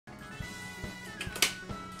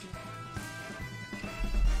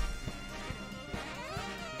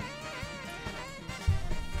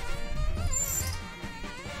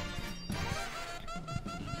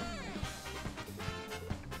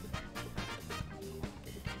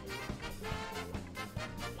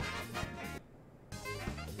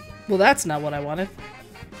Well, that's not what I wanted.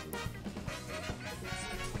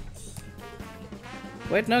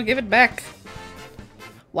 Wait, no, give it back.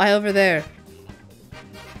 Why over there?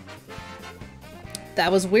 That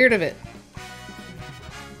was weird of it.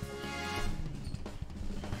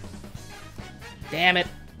 Damn it.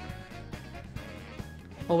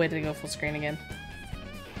 Oh, wait, did it go full screen again?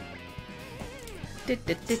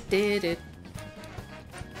 Did.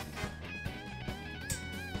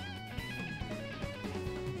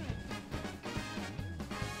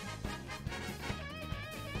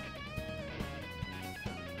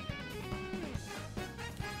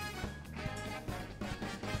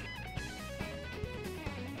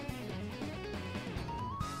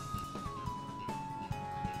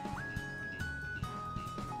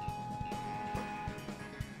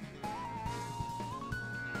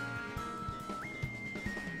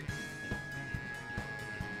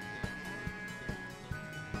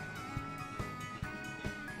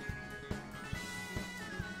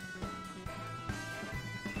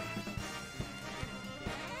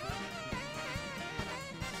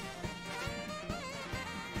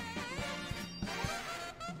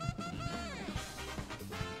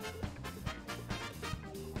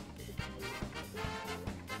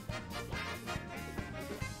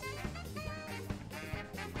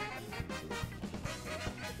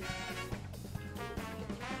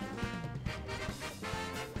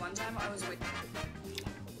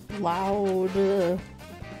 Loud.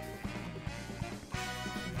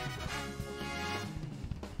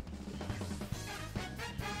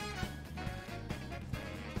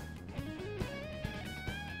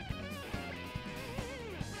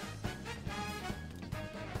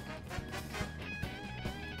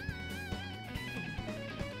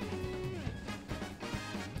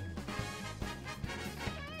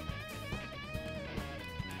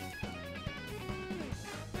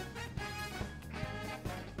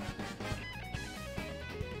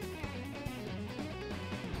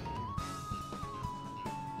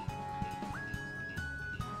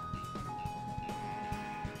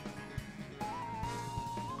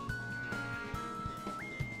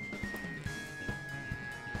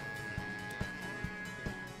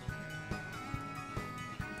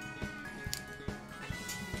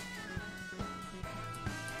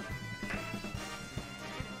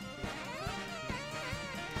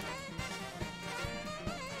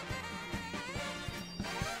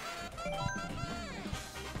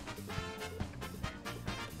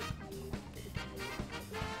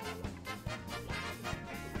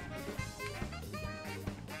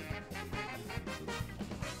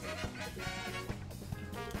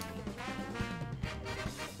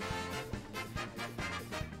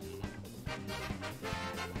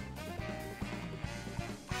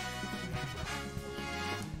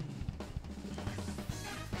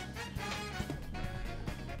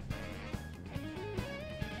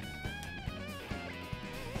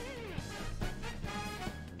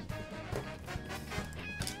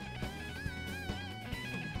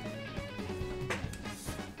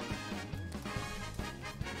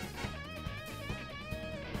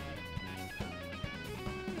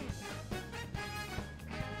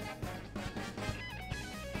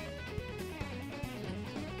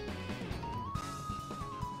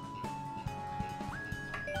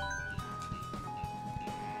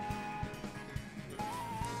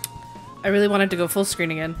 I really wanted to go full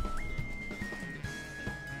screen again.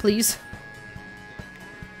 Please.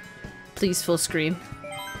 Please, full screen.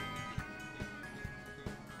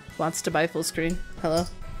 Wants to buy full screen. Hello?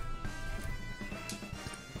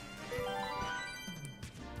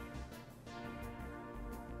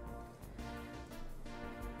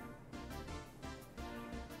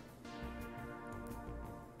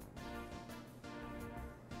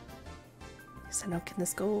 So now can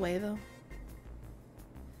this go away though?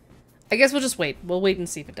 I guess we'll just wait. We'll wait and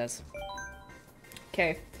see if it does.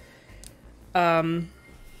 Okay. There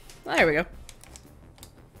we go.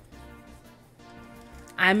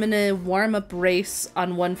 I'm gonna warm up race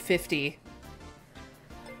on 150.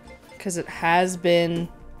 Because it has been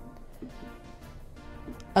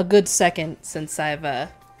a good second since I've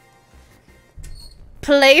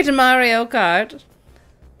played Mario Kart.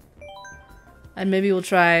 And maybe we'll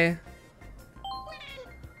try...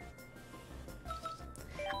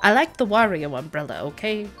 I like the Wario umbrella,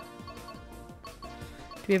 okay? Do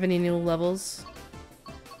we have any new levels?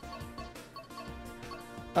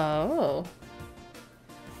 Oh.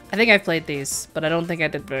 I think I've played these, but I don't think I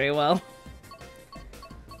did very well.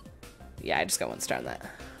 Yeah, I just got 1 star on that.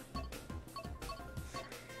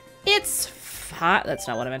 It's fine. That's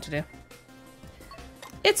not what I meant to do.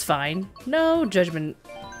 It's fine. No judgment.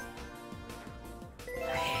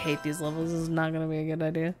 I hate these levels. This is not gonna be a good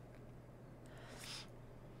idea.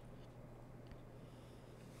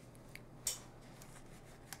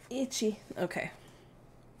 Itchy. Okay.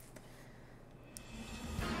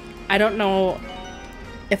 I don't know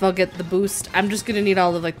if I'll get the boost. I'm just gonna need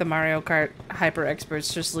all of like the Mario Kart hyper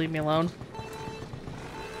experts. Just leave me alone.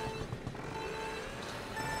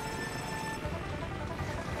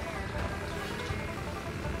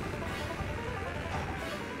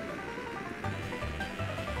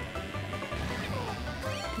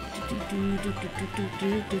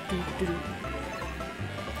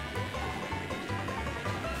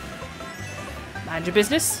 Mind your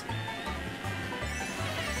business.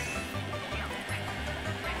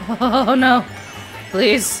 Oh no.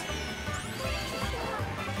 Please.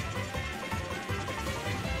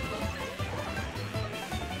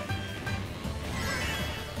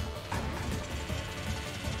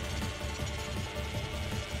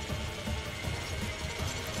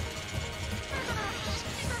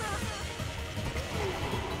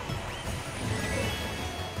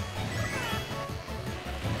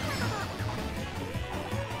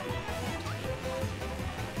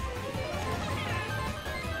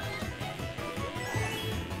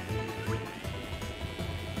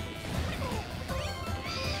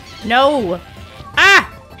 No! Ah!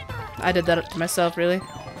 I did that to myself, really.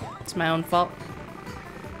 It's my own fault.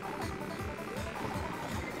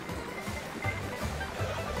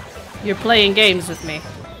 You're playing games with me.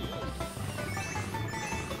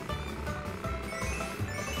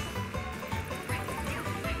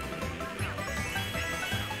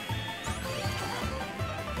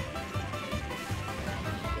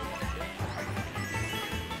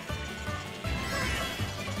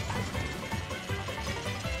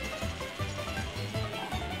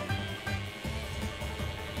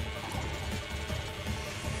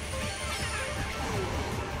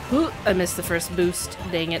 Ooh, I missed the first boost.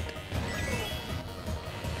 Dang it.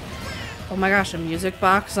 Oh my gosh, a music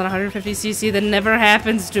box on 150cc? That never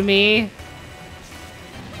happens to me.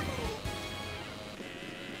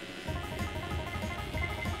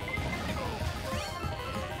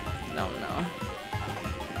 No, no.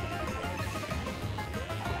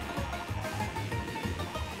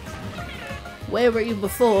 Where were you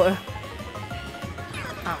before?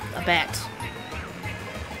 Oh, a bat.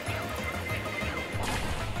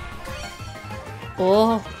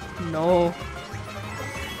 Oh, no.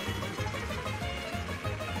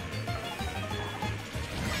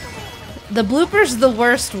 The blooper's the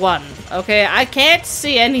worst one, okay? I can't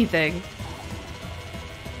see anything.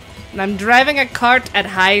 And I'm driving a cart at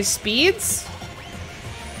high speeds?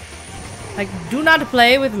 Like, do not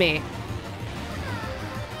play with me.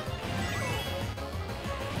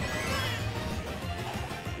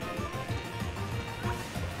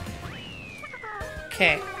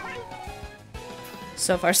 Okay.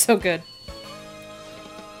 So far, so good.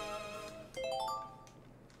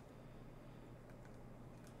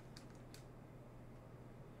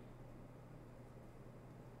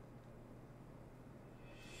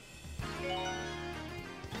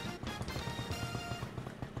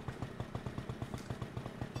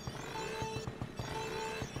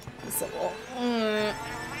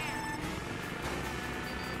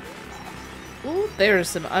 Ooh, there's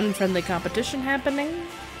some unfriendly competition happening.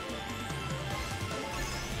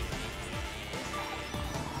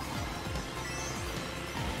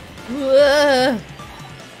 Whoa.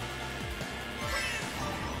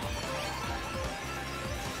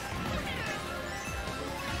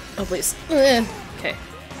 Oh, please. Okay.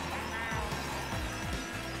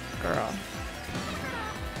 Girl.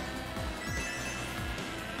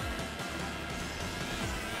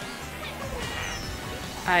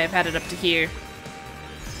 I have had it up to here.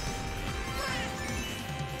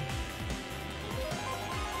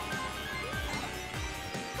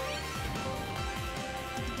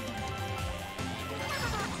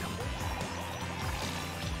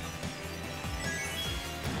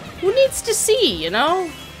 Who needs to see, you know?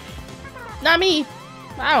 Not me.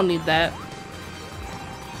 I don't need that.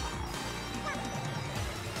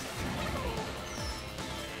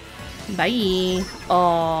 Bye.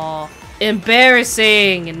 Oh,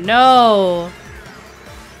 embarrassing. No.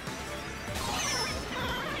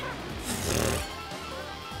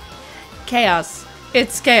 Chaos.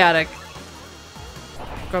 It's chaotic.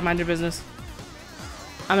 Go mind your business.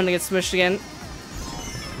 I'm gonna get smushed again.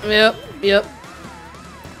 Yep, yep.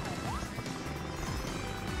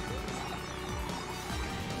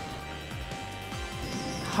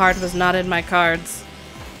 Heart was not in my cards.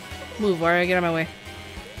 Move, Wario, get out of my way.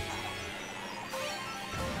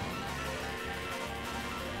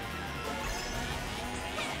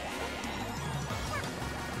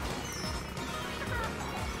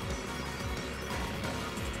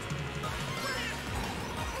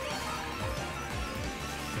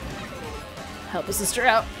 Help a sister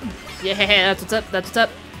out. Yeah, that's what's up. That's what's up.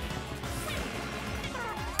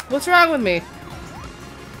 What's wrong with me?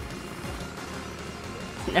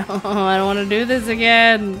 No, I don't want to do this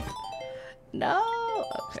again. No.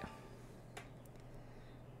 Okay.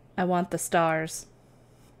 I want the stars.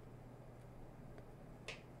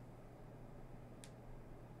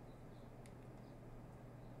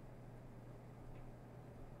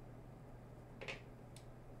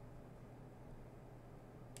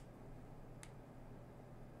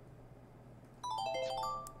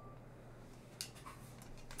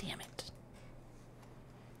 Damn it.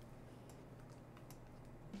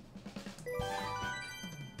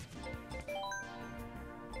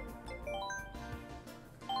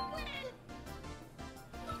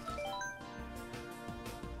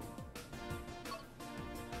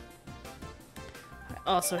 I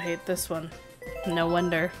also hate this one. No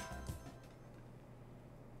wonder.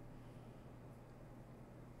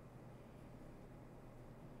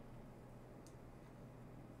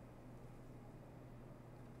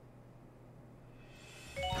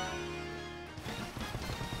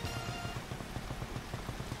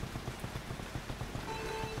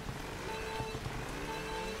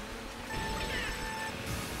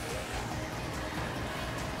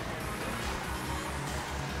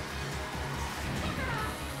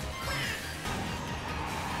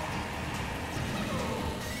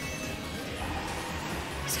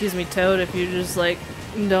 Excuse me, Toad, if you just, like,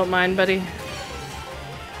 don't mind, buddy.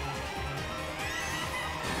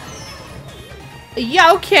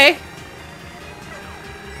 Yeah, okay.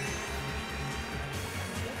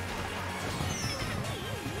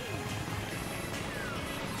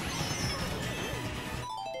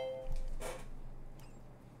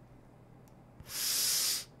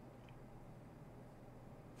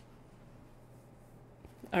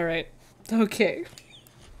 All right. Okay.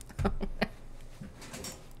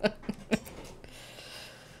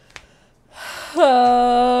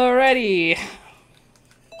 Alrighty.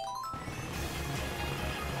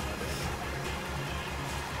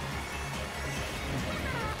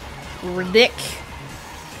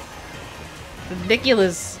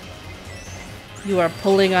 Ridiculous. You are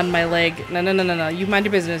pulling on my leg. No, no, no, no, no. You mind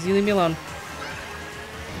your business. You leave me alone.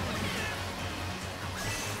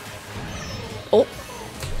 Oh.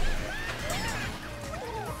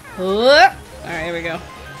 Alright, here we go.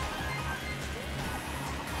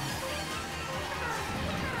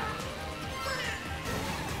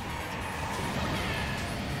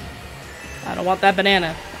 I don't want that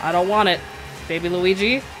banana. I don't want it. Baby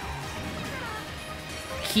Luigi.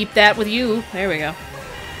 Keep that with you. There we go.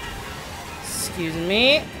 Excuse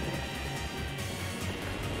me.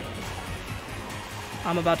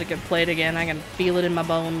 I'm about to get played again. I can feel it in my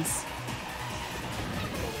bones.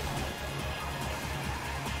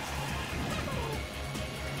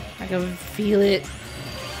 I can feel it.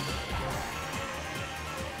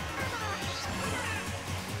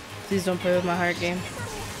 Please don't play with my heart game.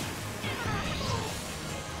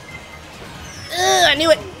 Ugh, I knew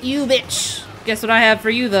it! You bitch! Guess what I have for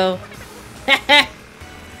you, though?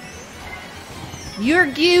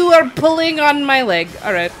 You are pulling on my leg.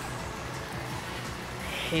 Alright.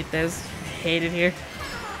 Hate this. Hate it here.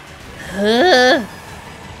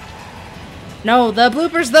 No, the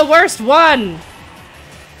blooper's the worst one!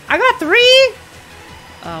 I got 3?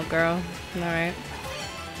 Oh, girl. Alright.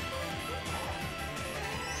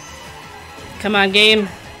 Come on, game.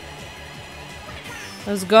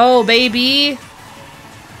 Let's go, baby!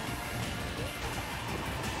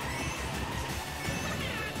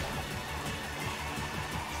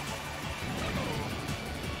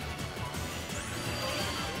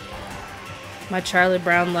 My Charlie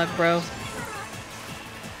Brown luck, bro.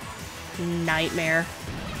 Nightmare.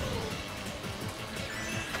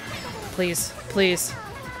 Please, please.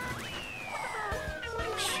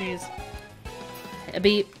 Jeez.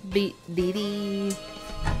 Beep, beep, dee dee.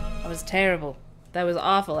 That was terrible. That was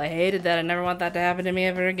awful. I hated that. I never want that to happen to me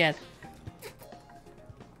ever again.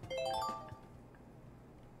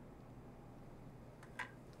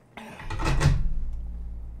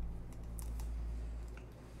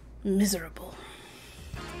 Miserable.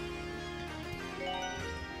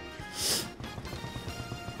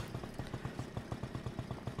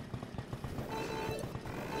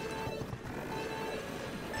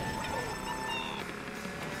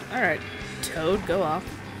 Alright, Toad, go off.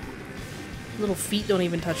 Little feet don't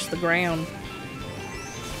even touch the ground.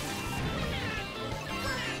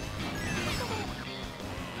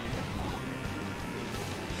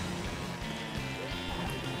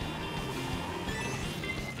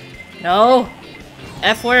 No!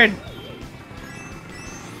 F word!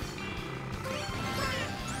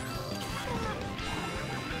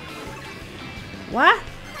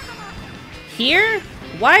 Here?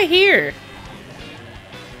 Why here?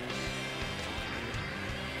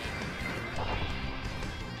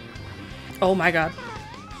 Oh my god.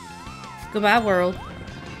 Goodbye, world.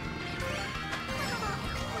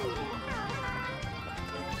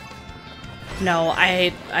 No,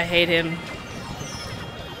 I hate him.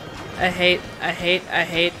 I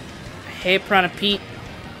hate Piranha Pete.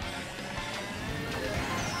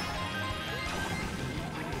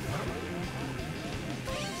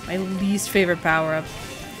 My least favorite power-up.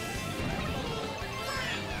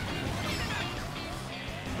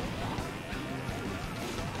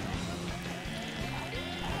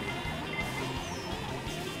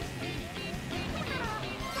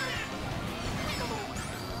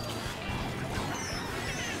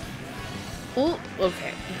 Oh,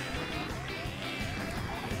 okay.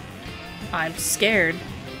 I'm scared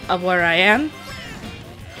of where I am.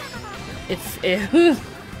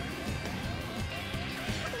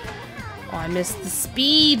 Oh, I missed the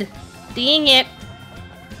speed. Dang it.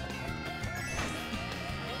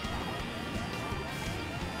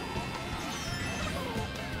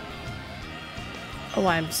 Oh,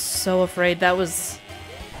 I'm so afraid that was...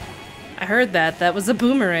 I heard that. That was a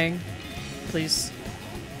boomerang. Please.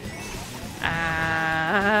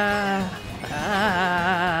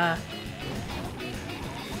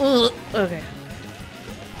 Ugh, okay.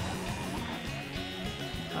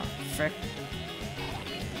 Oh, frick.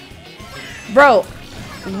 Bro,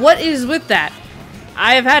 what is with that?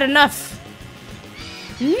 I have had enough.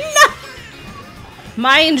 No!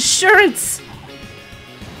 My insurance!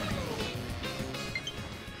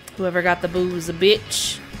 Whoever got the booze a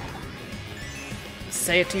bitch.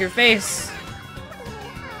 Say it to your face.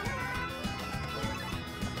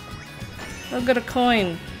 I'll get a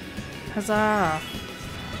coin. Huzzah.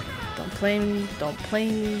 Don't play me, don't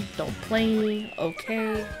play me, don't play me,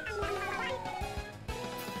 okay?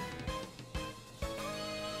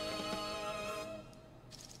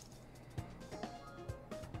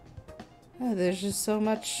 Oh, there's just so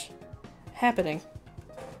much happening.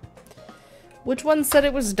 Which one said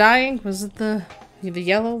it was dying? Was it the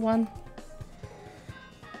yellow one?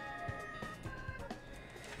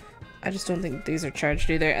 I just don't think these are charged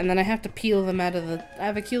either. And then I have to peel them out of the... I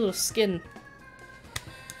have a cute little skin.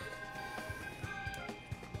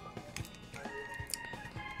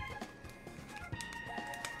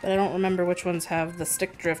 But I don't remember which ones have the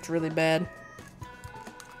stick drift really bad.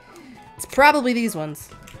 It's probably these ones.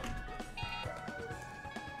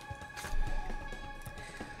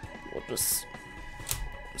 We'll just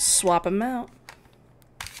swap them out.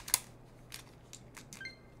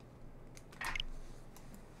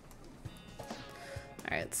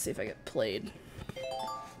 Alright, let's see if I get played.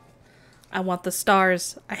 I want the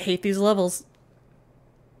stars. I hate these levels.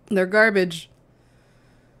 They're garbage.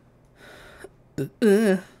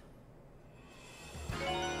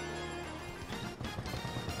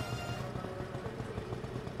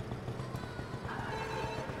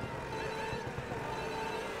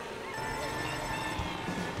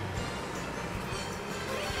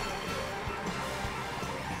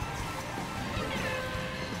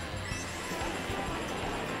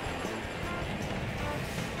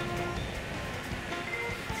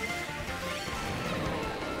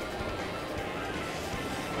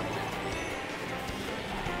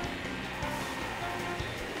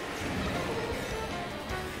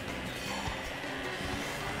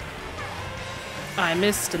 I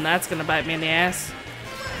missed, and that's gonna bite me in the ass.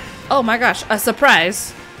 Oh my gosh, a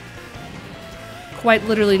surprise. Quite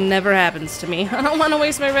literally never happens to me. I don't want to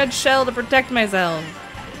waste my red shell to protect myself.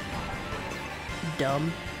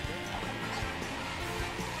 Dumb.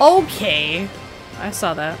 Okay. I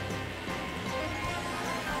saw that.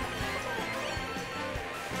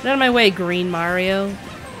 Get out of my way, Green Mario.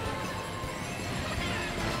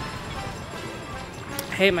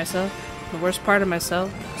 I hate myself. The worst part of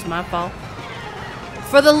myself. It's my fault.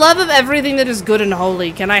 For the love of everything that is good and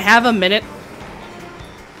holy, can I have a minute?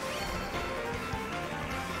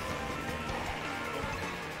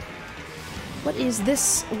 What is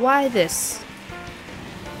this? Why this?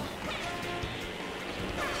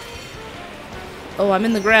 Oh, I'm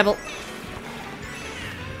in the gravel.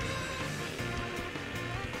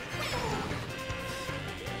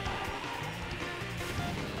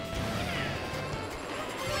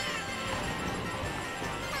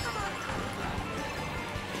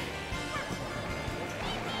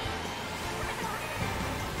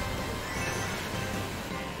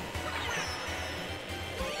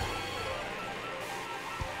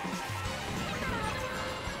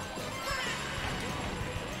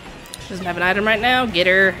 Doesn't have an item right now. Get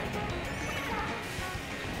her.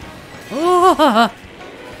 Oh,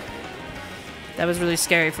 That was really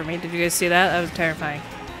scary for me. Did you guys see that? That was terrifying.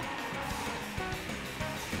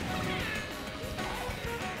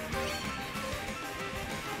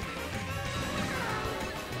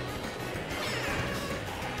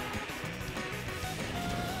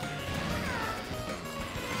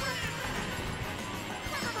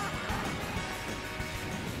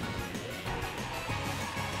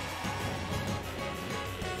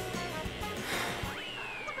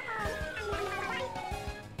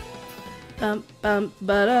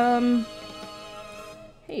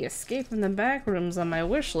 Hey, Escape from the Backrooms on my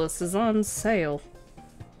wish list is on sale.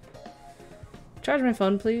 Charge my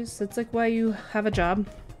phone, please. It's like why you have a job.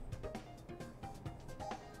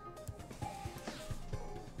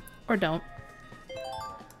 Or don't.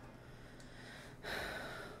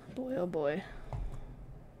 Boy, oh boy.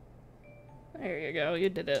 There you go, you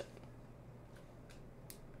did it.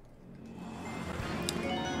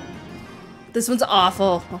 This one's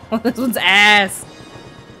awful. This one's ass.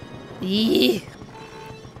 Yee.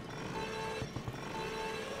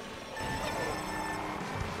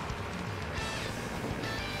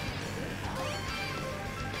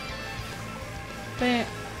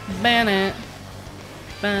 Ban it.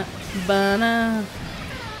 Banana.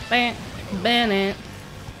 Ban it.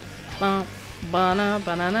 Banana.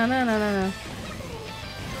 Banana.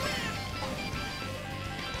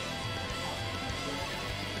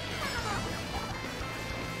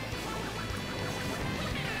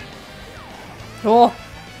 Oh.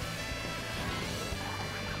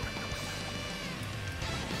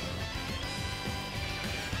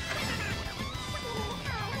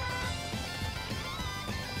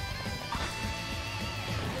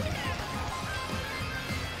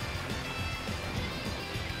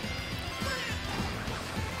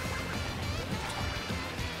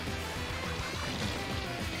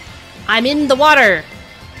 I'm in the water.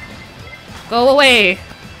 Go away.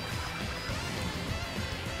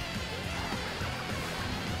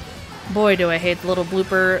 Boy, do I hate the little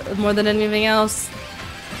blooper more than anything else.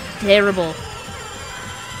 Terrible.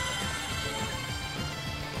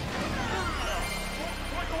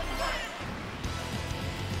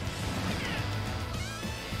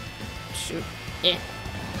 Shoot. Eh.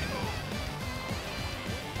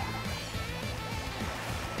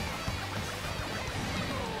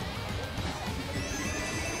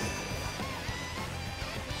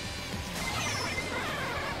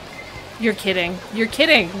 You're kidding. You're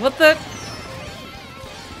kidding. What the?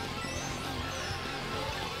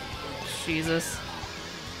 Jesus.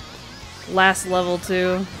 Last level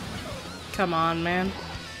too. Come on, man.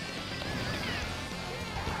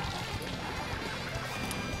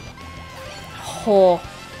 Oh.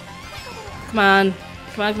 Come on.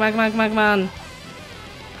 Come on, come on, come on, come on, come on.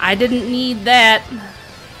 I didn't need that.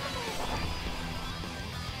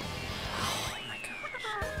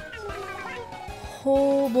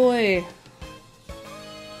 Oh boy.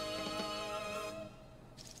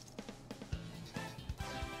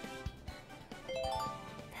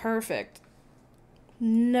 Perfect.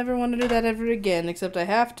 Never want to do that ever again, except I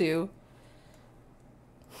have to.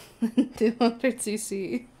 200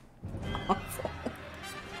 cc. Awful.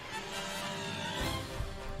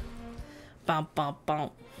 Bump, bump,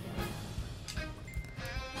 bump.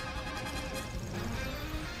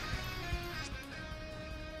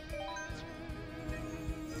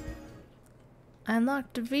 I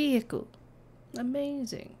unlocked a vehicle.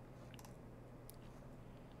 Amazing.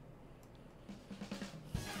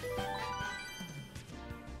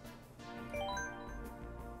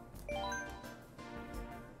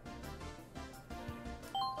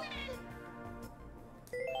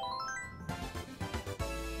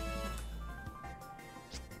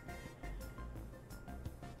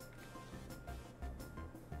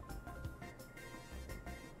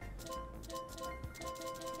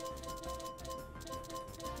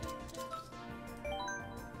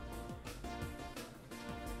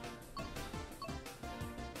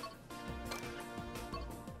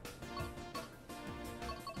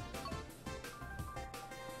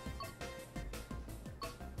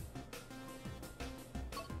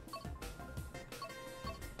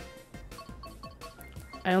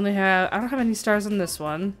 I don't have any stars on this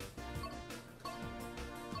one.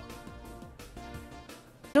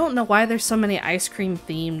 I don't know why there's so many ice cream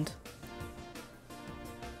themed.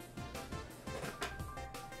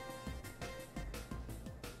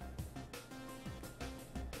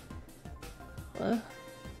 What?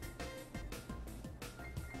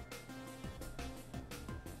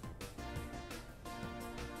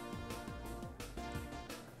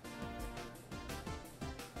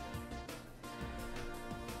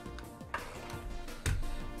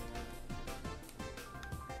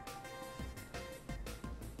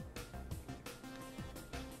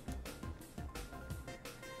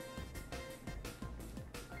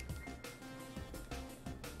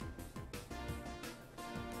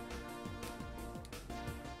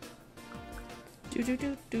 Do do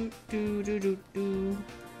do do do do do do.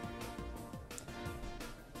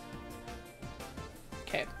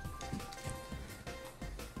 Okay.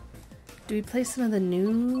 Do we play some of the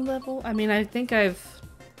new level? I mean, I think I've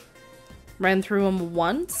ran through them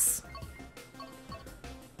once.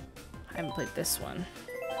 I haven't played this one.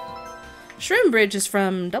 Shroom Bridge is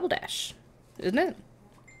from Double Dash, isn't it?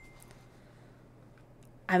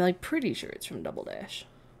 I'm like pretty sure it's from Double Dash.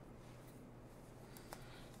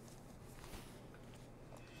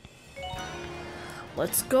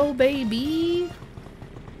 Let's go, baby!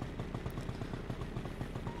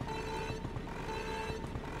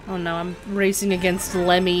 Oh no, I'm racing against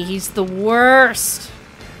Lemmy. He's the worst!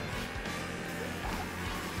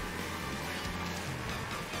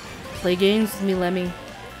 Play games with me, Lemmy.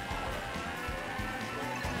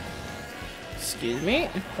 Excuse me?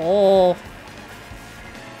 Oh.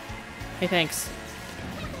 Hey, thanks.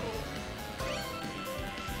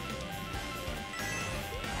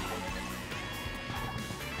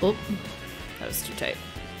 Oh, that was too tight.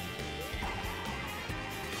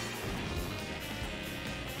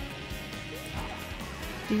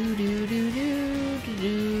 Do do do do do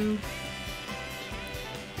do.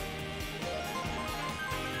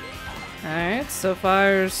 Alright, so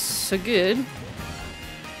far so good.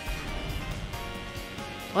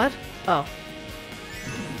 What? Oh.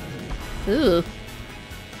 Ooh.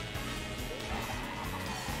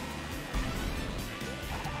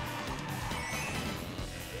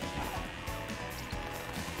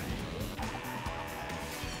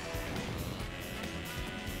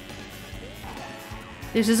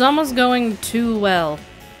 This is almost going too well.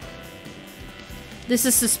 This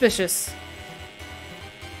is suspicious.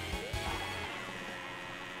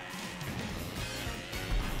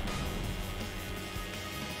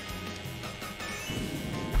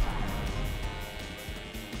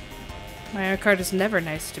 Mario Kart is never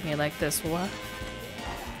nice to me like this. What?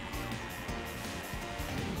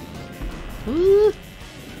 Ooh.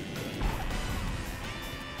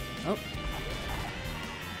 Oh.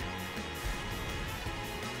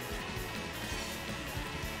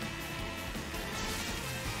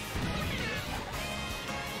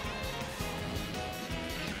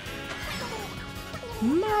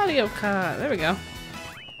 Mario Kart. There we go.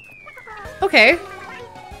 Okay.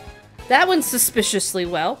 That went suspiciously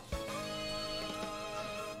well.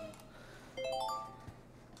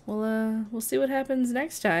 We'll see what happens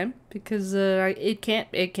next time because it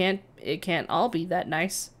can't all be that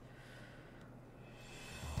nice.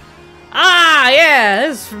 Ah, yeah,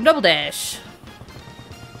 this is from Double Dash.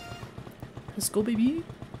 Let's go, baby.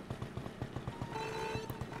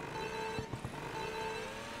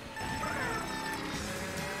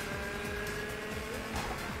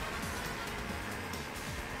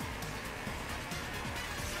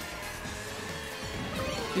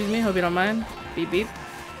 Excuse me, hope you don't mind. Beep beep.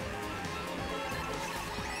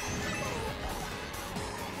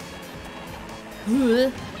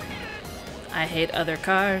 I hate other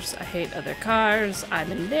cars. I hate other cars.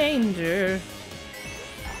 I'm in danger.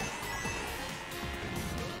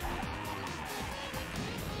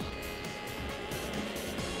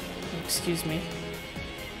 Excuse me.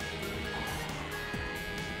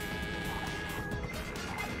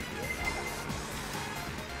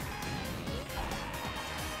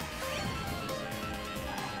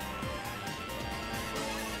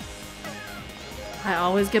 I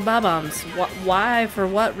always get bob-ombs. Why? For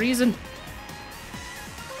what reason?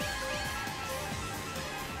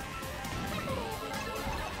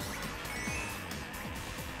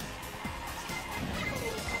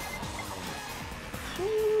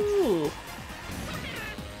 Ooh.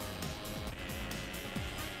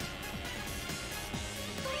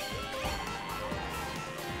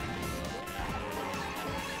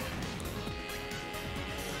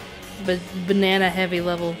 But banana heavy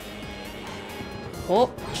level. Oh,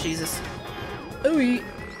 Jesus. Ooh.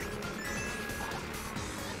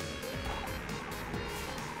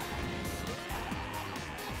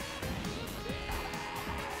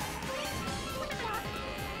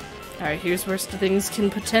 Alright, here's where things can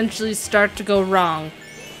potentially start to go wrong.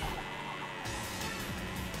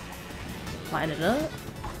 Line it up.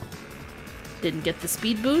 Didn't get the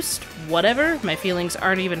speed boost. Whatever. My feelings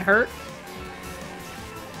aren't even hurt.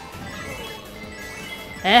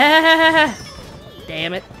 Ah!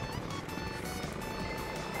 Damn it.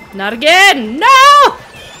 Not again! No!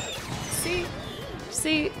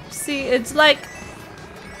 See, it's like...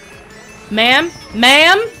 Ma'am?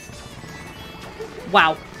 Ma'am?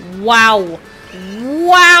 Wow. Wow.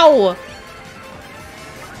 Wow!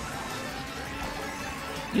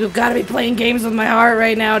 You've got to be playing games with my heart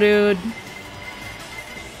right now, dude.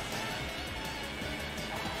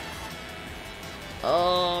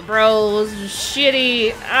 bro.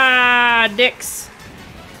 Shitty. Ah, dicks.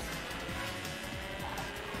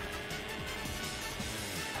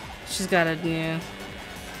 She's got a, yeah.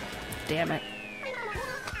 Damn it.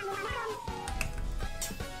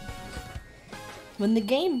 When the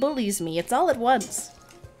game bullies me, it's all at once.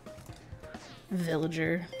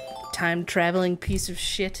 Villager. Time-traveling piece of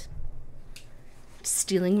shit.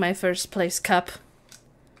 Stealing my first place cup.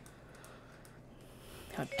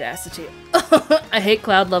 Audacity. I hate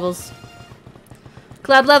cloud levels.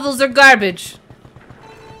 Cloud levels are garbage.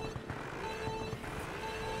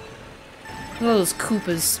 Look at those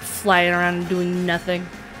Koopas flying around and doing nothing.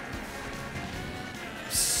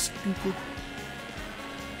 Stupid.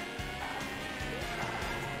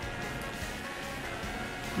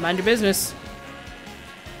 Mind your business.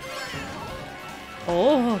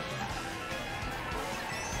 Oh.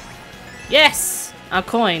 Yes! A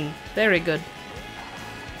coin. Very good.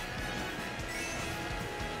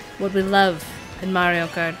 What we love in Mario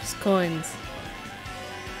Kart is coins.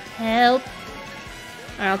 Help.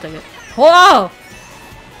 Alright, I'll take it. Whoa!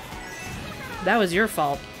 That was your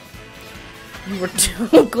fault. You were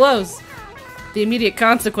too close. The immediate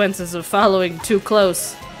consequences of following too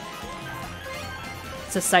close.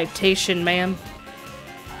 It's a citation, ma'am.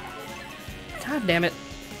 God damn it.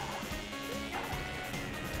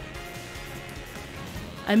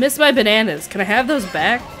 I miss my bananas. Can I have those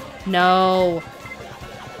back? No.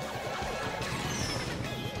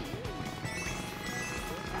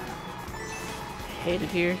 I hate it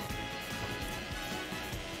here.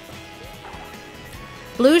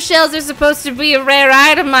 Blue shells are supposed to be a rare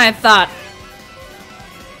item, I thought.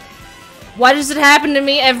 Why does it happen to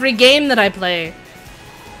me every game that I play?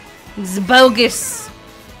 It's bogus.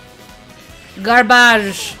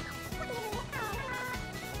 Garbage.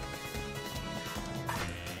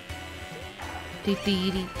 Dee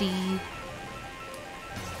dee dee dee.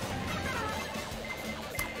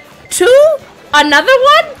 2? Another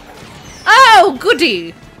one? Oh,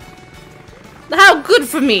 goody. How good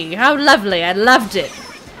for me. How lovely. I loved it.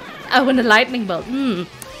 Oh, and a lightning bolt.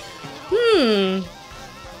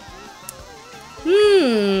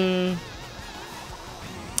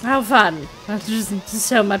 How fun. That's just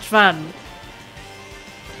so much fun.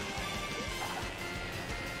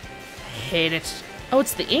 I hate it. Oh,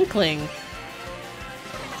 it's the Inkling.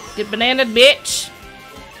 Get bananaed, bitch.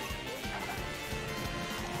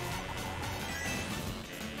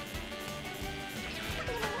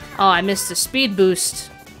 Oh, I missed the speed boost.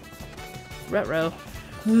 Ruh-roh.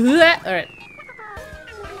 Alright.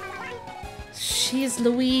 She's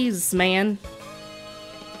Louise, man.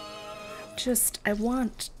 I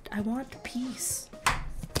want peace.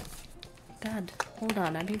 God, hold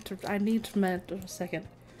on. I need to a second.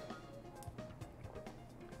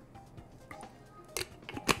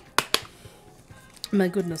 My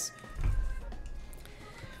goodness.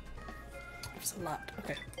 There's a lot.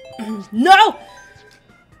 Okay. No!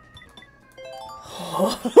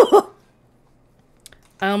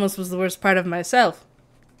 I almost was the worst part of myself.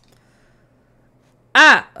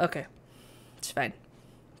 Ah! Okay. It's fine.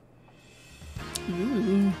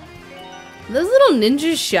 Ooh. Those little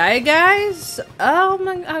ninja shy guys? Oh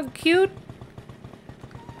my, how cute.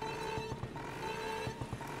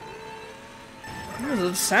 Why does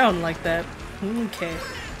it sound like that? Okay.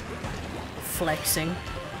 Flexing.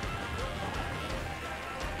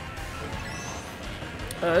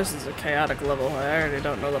 Oh, this is a chaotic level. I already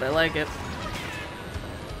don't know that I like it.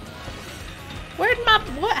 Where'd my...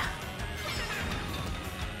 what?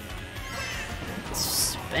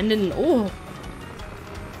 Spending... oh.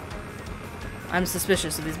 I'm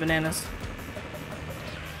suspicious of these bananas.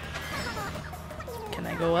 Can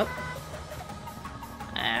I go up?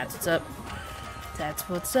 That's what's up. That's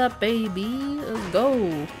what's up, baby. Let's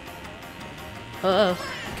go. Uh-oh.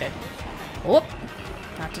 Okay. Oh.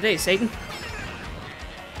 Not today, Satan.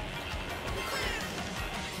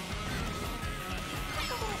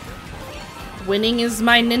 Winning is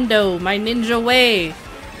my ninja way.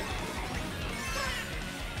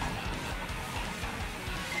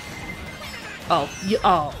 Oh,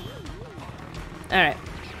 oh. Alright.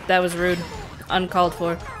 That was rude. Uncalled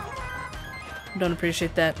for. Don't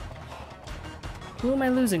appreciate that. Who am I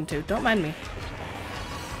losing to? Don't mind me.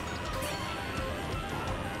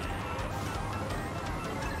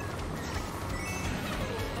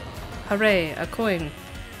 Hooray, a coin.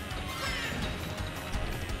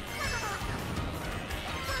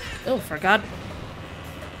 Oh, forgot.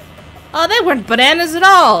 Oh, they weren't bananas at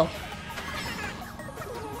all!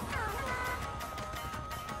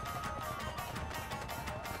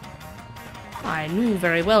 I knew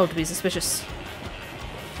very well to be suspicious.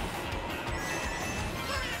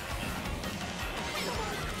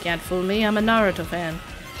 Can't fool me, I'm a Naruto fan.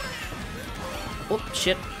 Oh,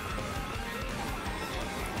 shit.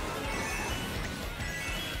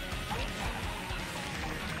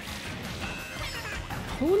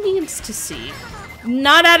 Who needs to see?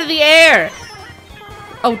 Not out of the air!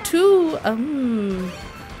 Oh, two.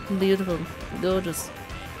 Beautiful. Gorgeous.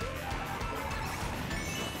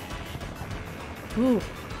 Ooh.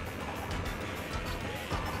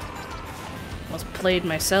 Almost played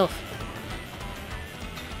myself.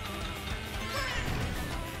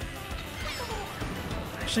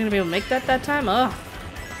 Actually gonna be able to make that time? Oh.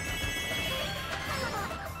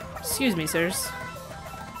 Excuse me, sirs.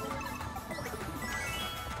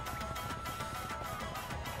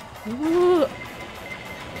 Ooh.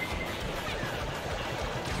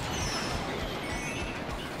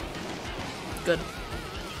 Good.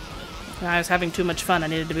 I was having too much fun. I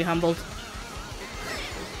needed to be humbled.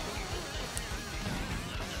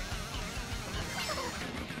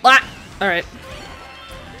 Ah! Alright.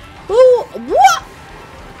 Ooh! What?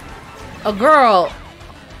 A girl!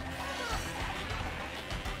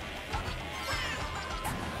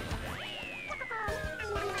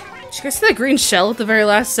 Did you guys see that green shell at the very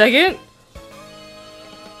last second?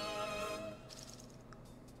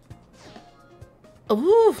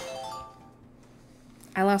 Ooh!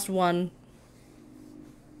 I lost one.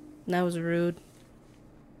 That was rude.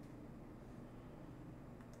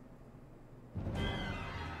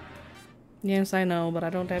 Yes, I know, but I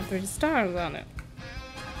don't have 3 stars on it.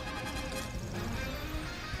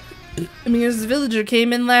 I mean, this villager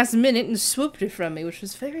came in last minute and swooped it from me, which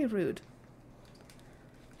was very rude.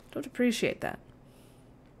 Don't appreciate that.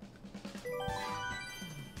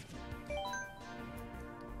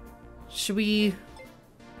 Should we...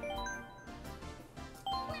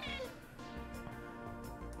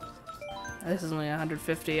 This is only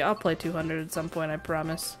 150. I'll play 200 at some point, I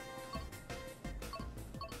promise.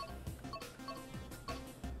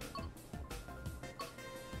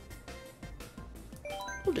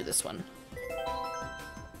 We'll do this one.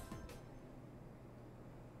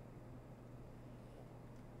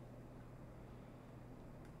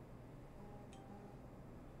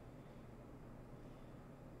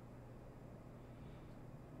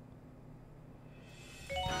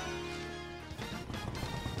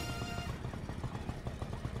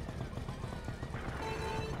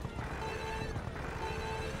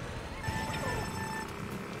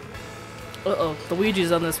 Uh-oh, the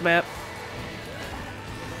Ouija's on this map.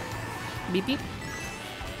 Beep beep.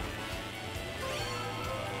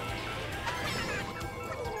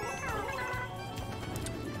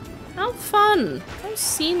 How fun! How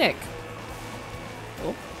scenic!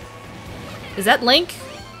 Oh. Is that Link?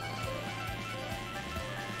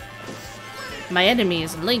 My enemy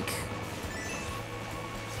is Link.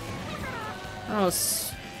 Oh,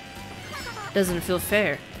 doesn't feel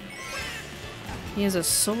fair. He has a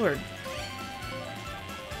sword.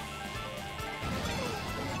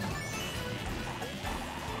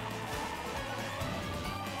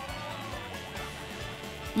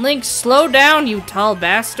 Link, slow down, you tall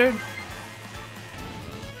bastard.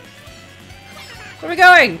 Where are we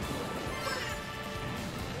going?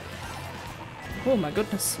 Oh my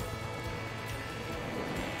goodness.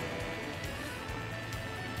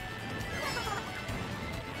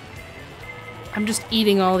 I'm just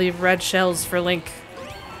eating all the red shells for Link.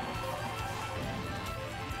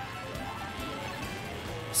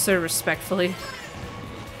 Sir, respectfully.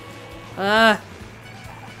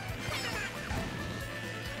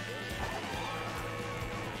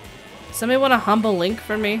 Somebody want to humble Link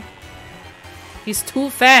for me? He's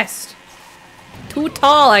too fast. Too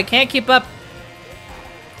tall. I can't keep up.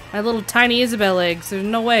 My little tiny Isabelle legs. There's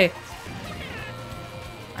no way.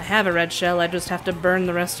 I have a red shell. I just have to burn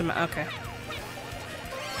the rest of my... Okay.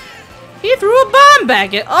 He threw a bomb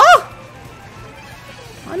back at... Oh!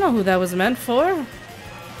 I know who that was meant for.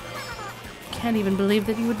 Can't even believe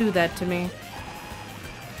that you would do that to me.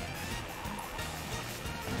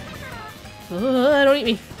 Don't eat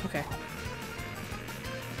me. Okay.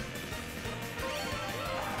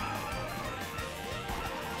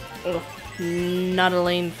 Ugh, not a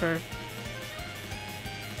lane for...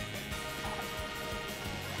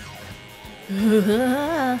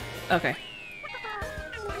 Okay.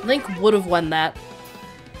 Link would have won that.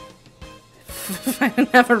 If I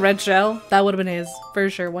didn't have a red shell, that would have been his. For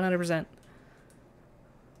sure, 100%.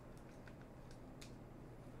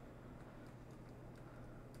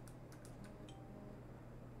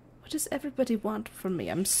 What does everybody want from me?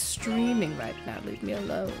 I'm streaming right now. Leave me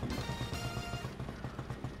alone.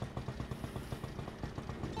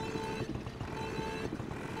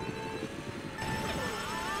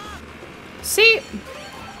 See?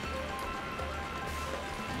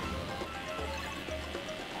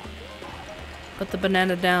 Put the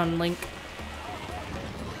banana down, Link.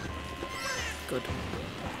 Good.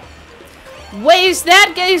 Wait, is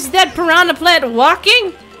that piranha plant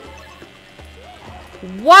walking?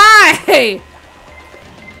 Why?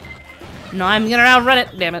 No, I'm gonna outrun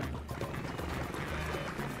it, damn it.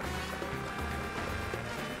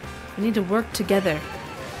 We need to work together.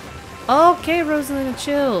 Okay, Rosalina,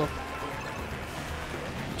 chill.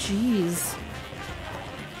 Jeez.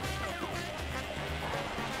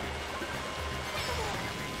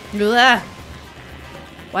 Ugh.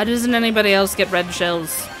 Why doesn't anybody else get red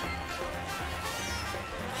shells?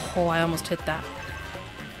 Oh, I almost hit that.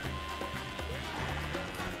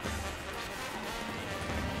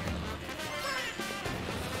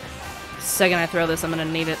 The second I throw this, I'm gonna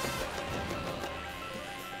need it.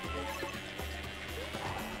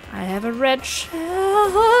 I have a red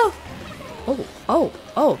shell.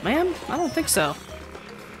 Oh, ma'am? I don't think so.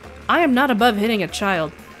 I am not above hitting a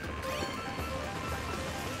child.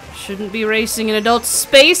 Shouldn't be racing in adult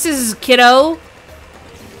spaces, kiddo.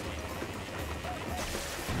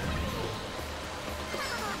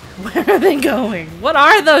 Where are they going? What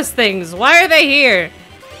are those things? Why are they here?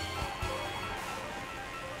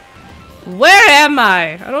 Where am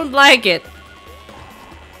I? I don't like it.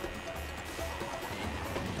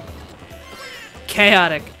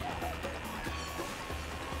 Chaotic.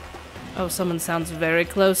 Oh, someone sounds very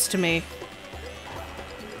close to me.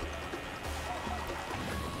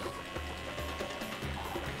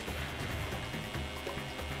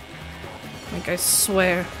 Like, I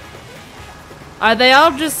swear. Are they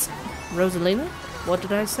all just... Rosalina? What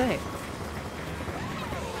did I say?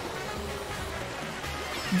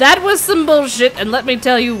 That was some bullshit, and let me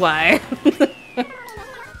tell you why.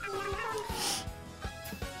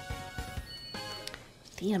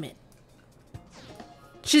 Damn it.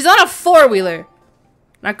 She's on a four-wheeler.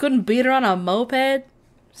 And I couldn't beat her on a moped?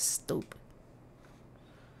 Stupid.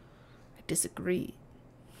 I disagree.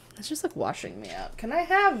 It's just like washing me out. Can I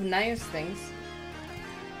have nice things?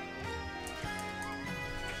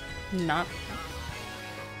 Not.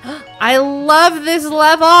 I love this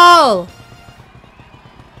level!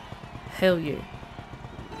 Hell yeah.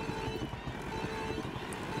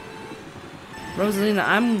 Rosalina,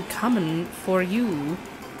 I'm coming for you.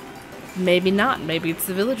 Maybe not. Maybe it's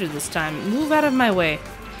the villager this time. Move out of my way.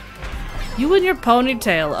 You and your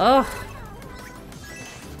ponytail. Ugh.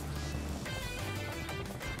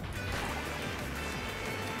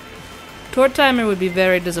 Tort Timer would be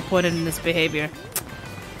very disappointed in this behavior.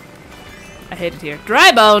 I hate it here.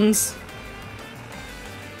 Dry bones!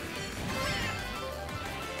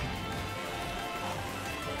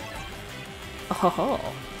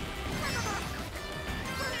 Oh.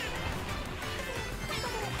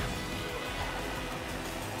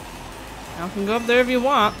 You can go up there if you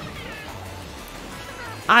want.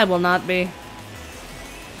 I will not be.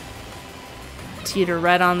 Teeter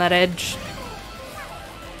right on that edge.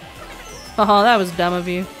 Oh, that was dumb of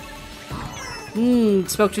you.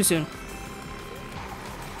 Spoke too soon.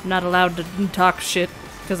 I'm not allowed to talk shit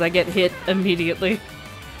because I get hit immediately.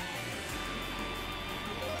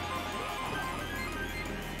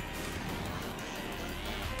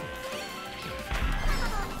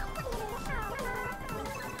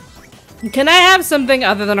 Can I have something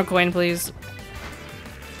other than a coin, please?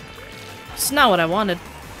 It's not what I wanted.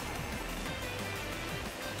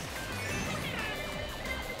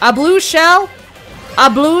 A blue shell? A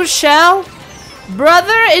blue shell?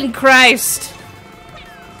 Brother in Christ.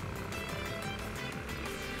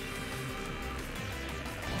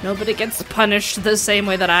 Nobody gets punished the same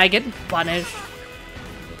way that I get punished.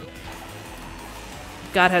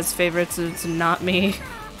 God has favorites, and it's not me.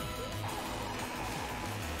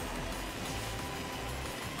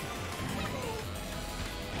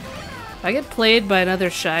 I get played by another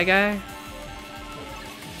shy guy.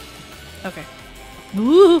 Okay.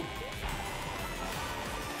 Ooh.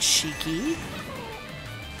 Cheeky.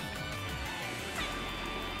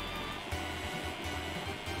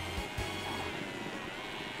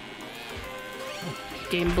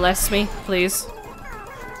 Game bless me, please.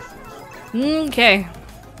 Okay.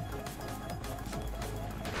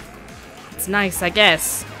 It's nice, I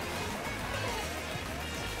guess.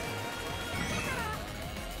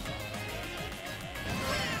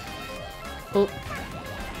 Oh.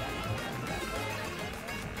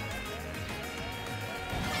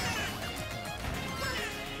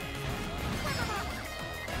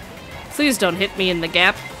 Please don't hit me in the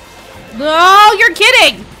gap. No, you're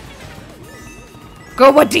kidding!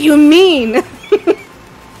 Girl, what do you mean?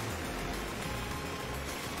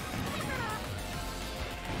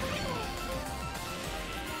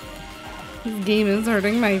 This game is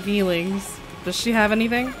hurting my feelings. Does she have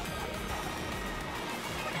anything?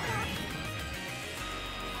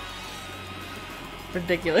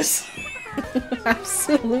 Ridiculous.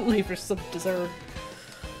 Absolutely for some dessert.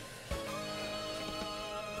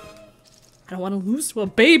 I don't want to lose to a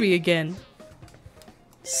baby again.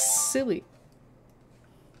 Silly.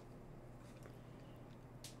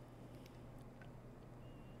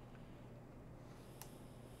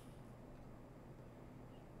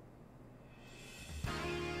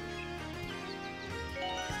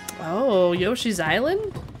 Oh, Yoshi's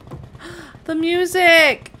Island? The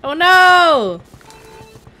music! Oh no!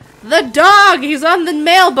 The dog! He's on the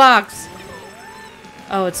mailbox!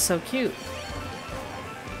 Oh, it's so cute.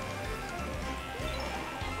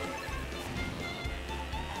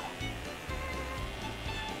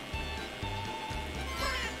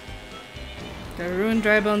 Did I ruin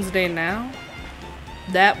Dry Bones Day now?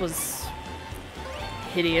 That was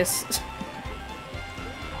hideous.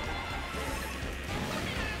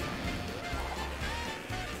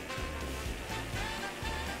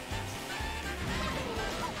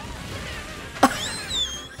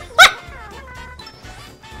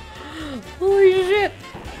 Holy shit!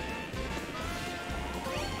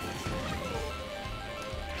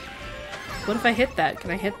 What if I hit that? Can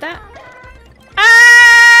I hit that?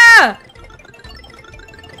 Ah!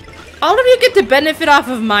 All of you get to benefit off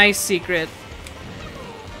of my secret.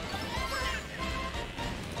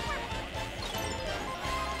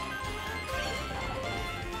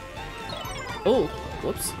 Oh,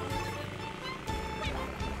 whoops.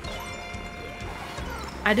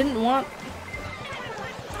 I didn't want...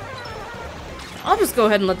 I'll just go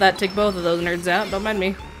ahead and let that take both of those nerds out. Don't mind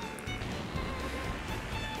me.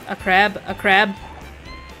 A crab. A crab.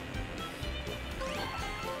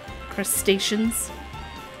 Crustaceans.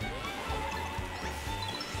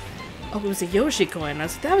 Oh, it was a Yoshi coin. I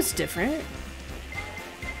was like, that was different.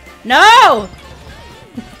 No!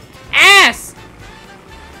 Ass!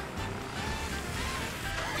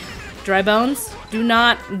 Dry Bones, do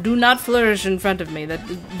not flourish in front of me.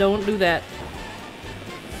 Don't do that.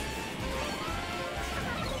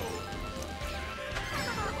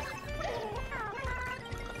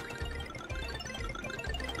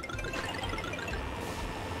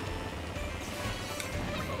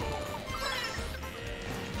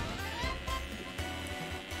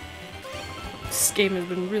 This game has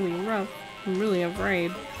been really rough. I'm really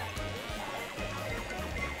afraid.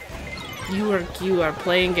 You are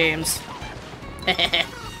playing games.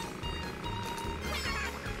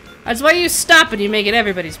 That's why you stop and you make it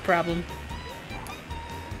everybody's problem.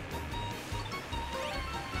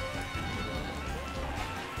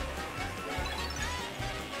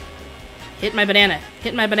 Hit my banana.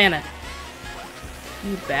 Hit my banana.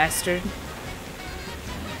 You bastard.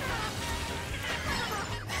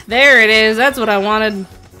 There it is. That's what I wanted.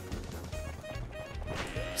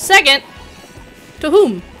 Second. To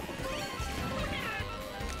whom?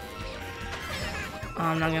 Oh,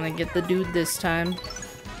 I'm not gonna get the dude this time.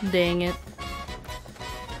 Dang it.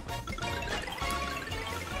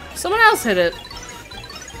 Someone else hit it.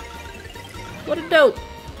 What a dope.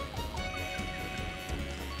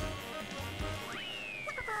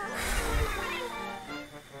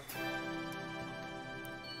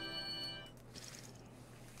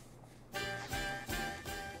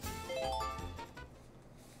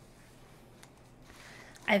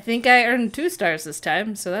 I think I earned 2 stars this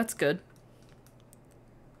time, so that's good.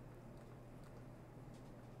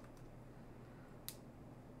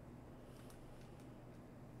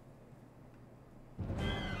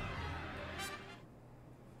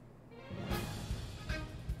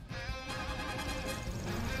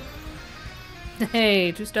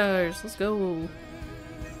 Hey, 2 stars. Let's go.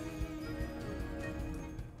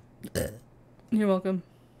 You're welcome.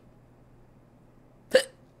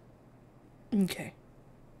 Okay.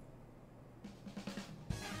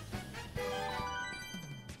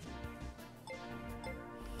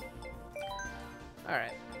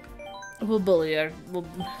 Alright. We'll bully her.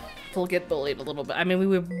 We'll get bullied a little bit. I mean,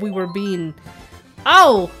 we were being...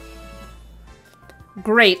 Oh!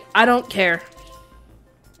 Great. I don't care.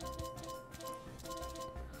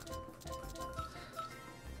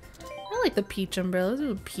 I like the peach umbrella. This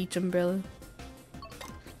is a peach umbrella.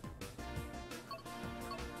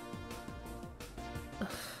 Ugh.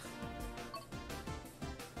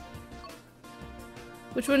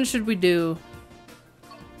 Which one should we do?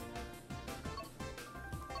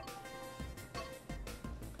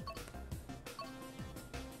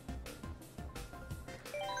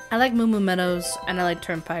 I like Moo Moo Meadows and I like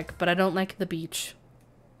Turnpike, but I don't like the beach.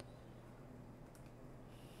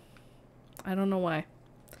 I don't know why.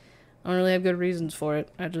 I don't really have good reasons for it.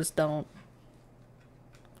 I just don't.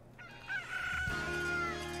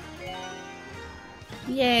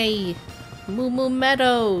 Yay! Moo Moo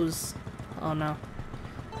Meadows! Oh no.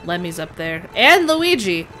 Lemmy's up there. And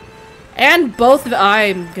Luigi! And both of-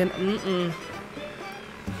 I'm gonna-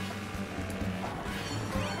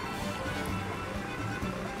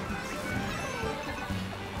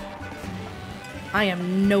 I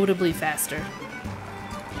am notably faster.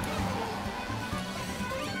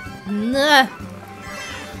 Nah.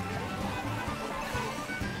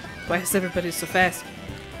 Why is everybody so fast?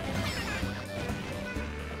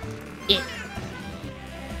 Yeah.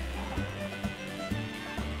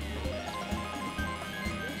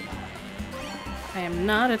 I am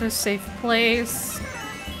not at a safe place.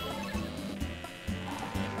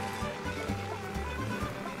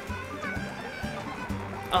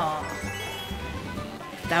 Oh.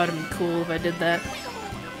 That would have been cool if I did that.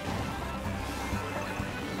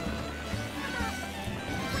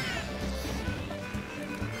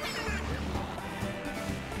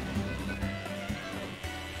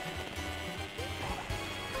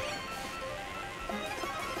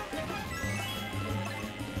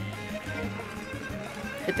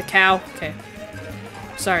 Hit the cow? Okay.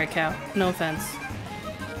 Sorry, cow. No offense.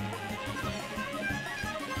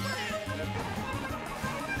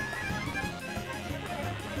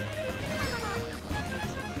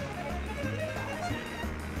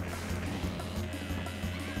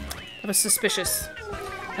 That was suspicious.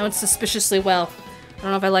 That went suspiciously well. I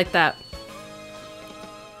don't know if I like that.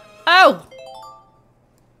 Oh!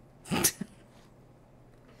 Got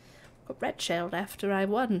red shelled after I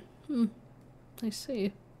won. I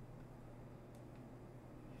see.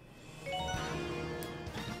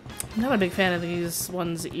 I'm not a big fan of these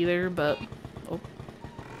ones either, but... Oh.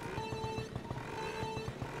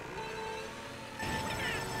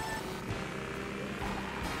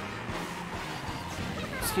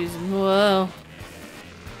 Excuse me. Whoa.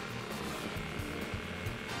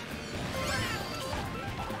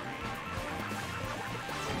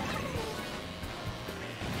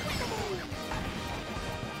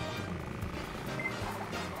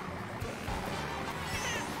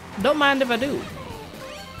 Don't mind if I do.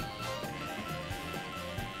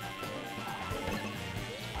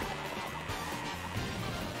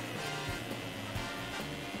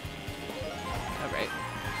 Alright.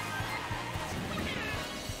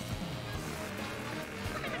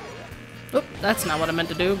 Oop, that's not what I meant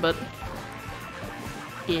to do, but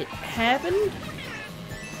it happened.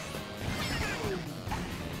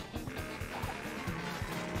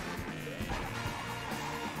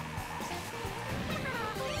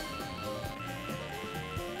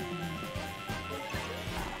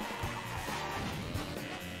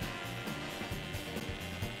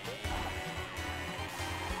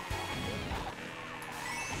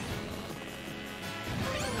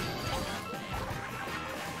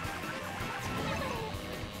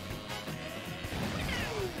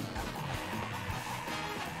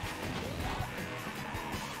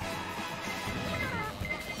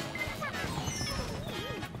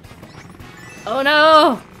 Oh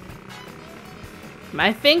no!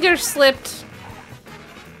 My finger slipped.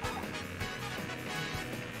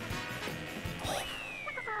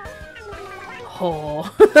 Oh.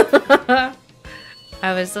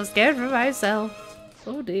 I was so scared for myself.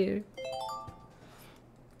 Oh dear.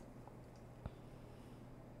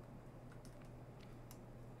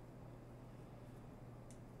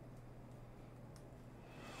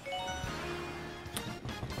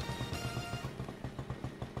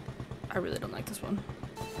 I really don't like this one.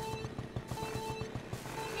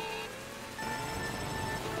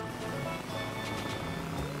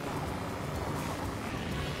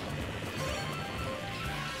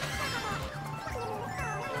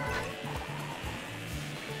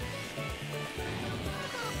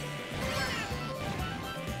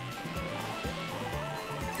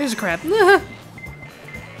 Here's a crab.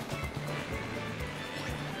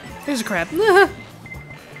 Here's a crab.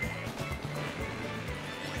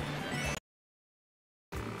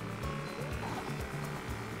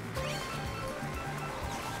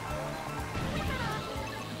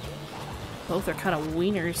 Both are kind of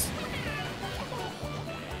wieners.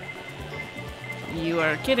 You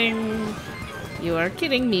are kidding. You are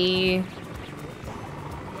kidding me.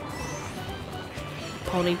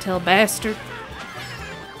 Ponytail bastard.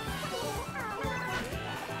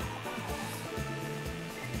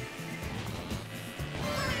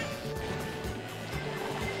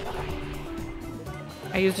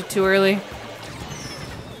 I used it too early.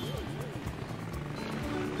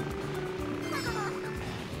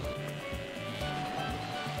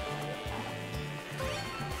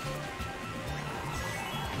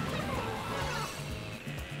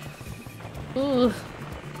 Ooh.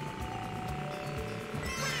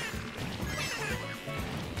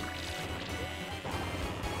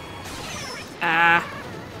 Ah.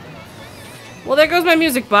 Well, there goes my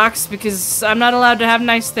music box because I'm not allowed to have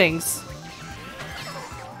nice things.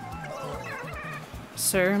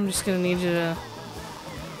 Sir, I'm just gonna need you to...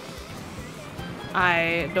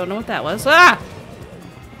 I don't know what that was. Ah!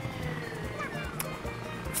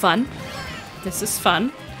 Fun. This is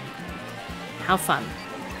fun. How fun.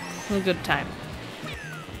 A good time.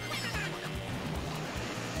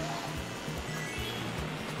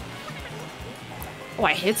 Oh,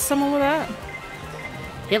 I hit someone with that?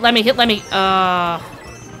 Hit, let me, hit, let me.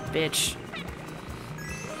 Bitch.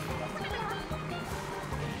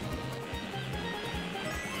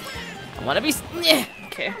 I wanna be. Yeah.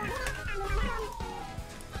 Okay.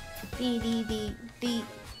 Dee.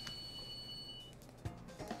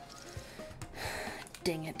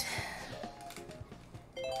 Dang it.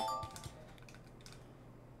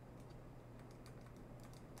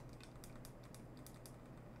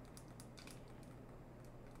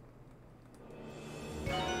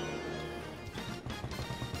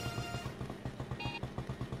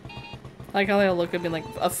 I like how they all look at me like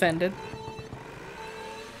offended.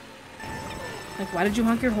 Like, why did you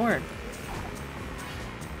honk your horn?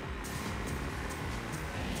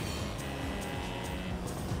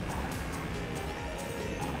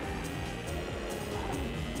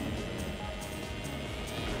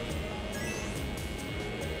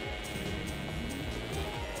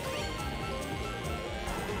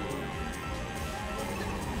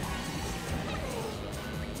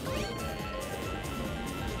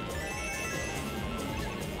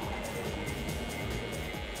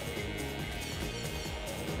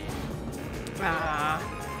 Ah,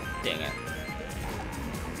 dang it.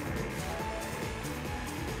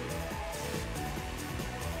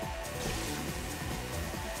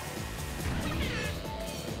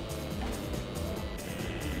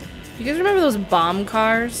 You guys remember those bomb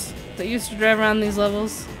cars that used to drive around these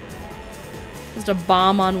levels? Just a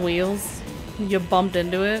bomb on wheels. You bumped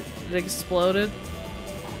into it, it exploded.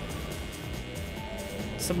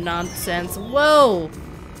 Some nonsense. Whoa!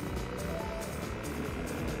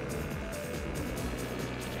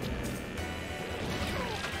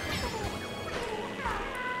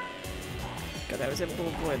 I was able to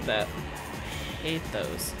avoid that. Hate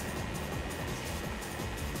those.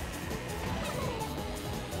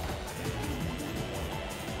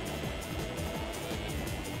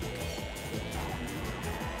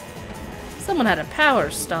 Someone had a power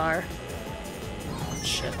star.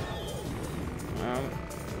 Shit.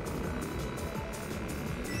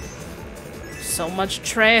 So much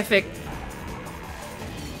traffic.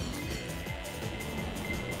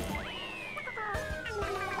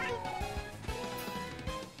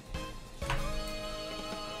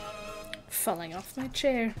 Falling off my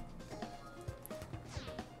chair.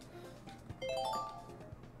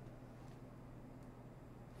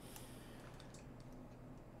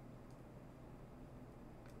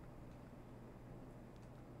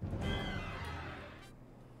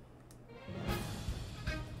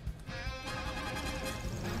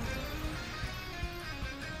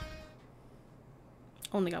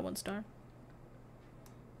 Only got 1 star.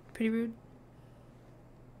 Pretty rude.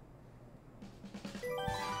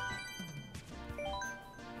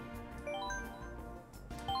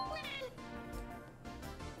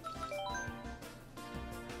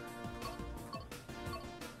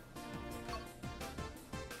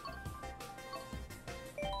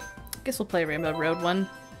 Guess we'll play Rainbow Road 1,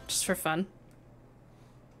 just for fun.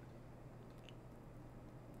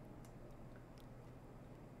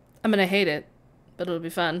 I'm gonna hate it, but it'll be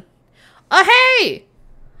fun. Oh, hey!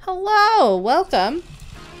 Hello! Welcome!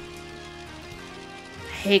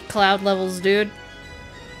 I hate cloud levels, dude.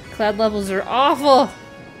 Cloud levels are awful!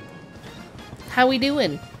 How we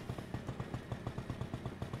doing?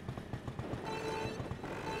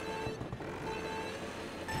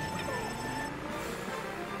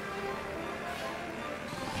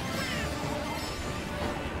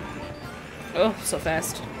 Oh, so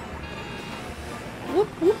fast. Whoop,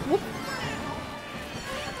 whoop, whoop.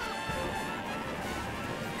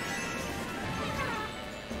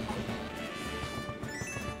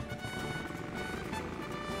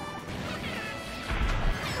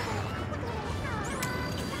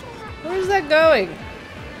 Where's that going?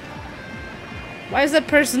 Why is that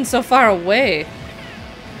person so far away?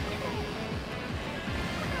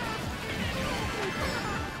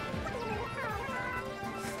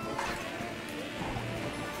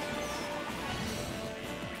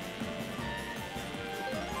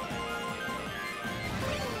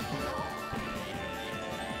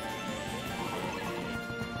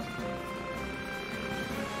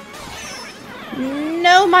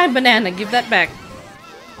 No, my banana, give that back.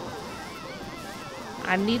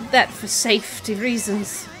 I need that for safety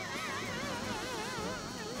reasons.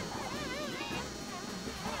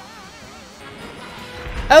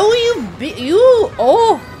 You!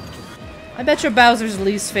 Oh! I bet you're Bowser's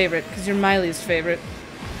least favorite, because you're my least favorite.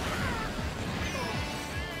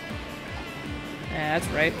 Yeah, that's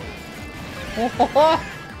right.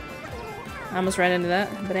 I almost ran into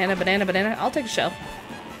that. Banana, banana, banana. I'll take a shell.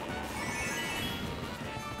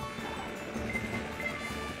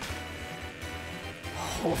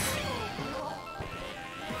 Oof.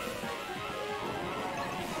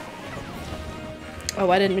 Oh,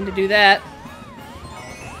 I didn't mean to do that.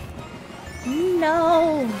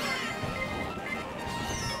 No!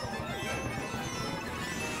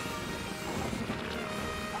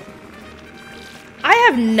 I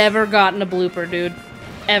have never gotten a blooper, dude.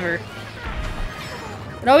 Ever.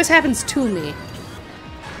 It always happens to me.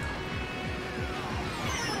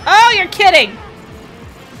 Oh, you're kidding!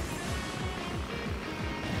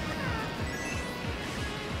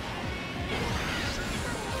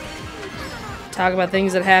 Talk about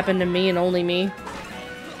things that happen to me and only me.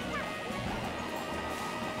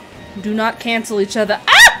 Do not cancel each other.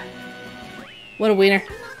 Ah! What a wiener.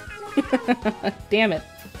 Damn it.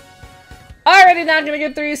 Alrighty, not gonna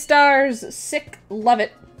get 3 stars. Sick. Love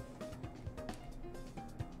it.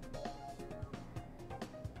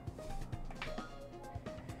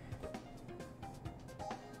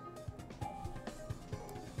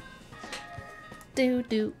 Do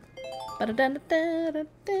do.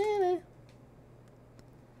 Ba-da-da-da-da-da-da.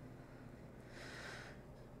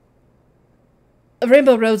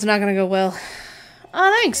 Rainbow Road's not gonna go well.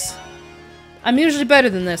 Oh, thanks. I'm usually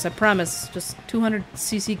better than this, I promise. Just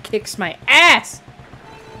 200cc kicks my ass!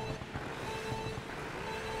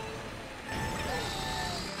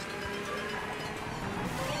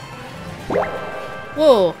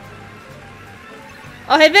 Whoa.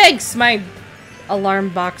 Oh, hey, thanks! My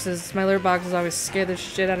alert boxes always scare the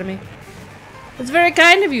shit out of me. It's very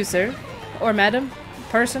kind of you, sir. Or madam.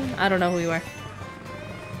 Person. I don't know who you are.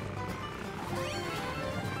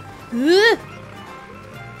 Ooh,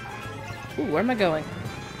 where am I going?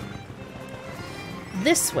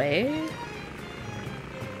 This way.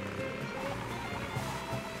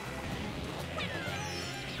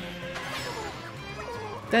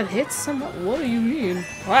 That hits someone? What do you mean?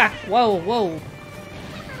 Ah, whoa, whoa.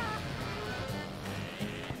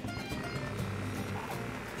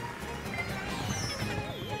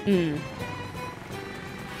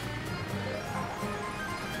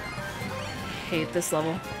 Hate this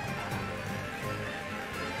level.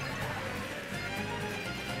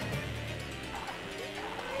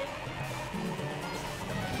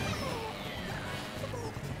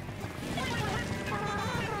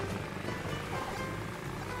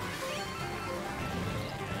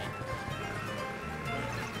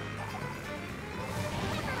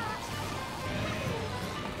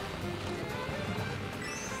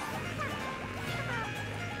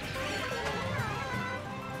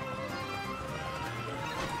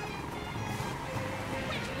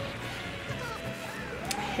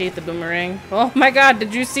 Hate the boomerang. Oh my god,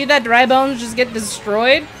 did you see that dry bones just get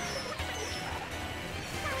destroyed?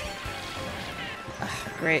 Ugh,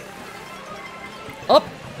 great. Oh!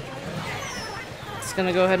 Just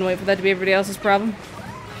gonna go ahead and wait for that to be everybody else's problem.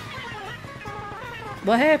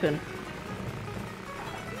 What happened?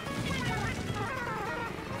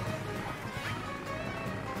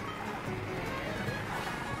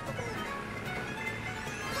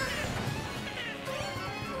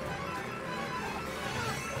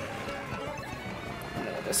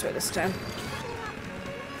 This way this time.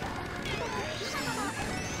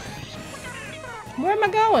 Where am I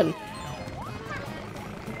going?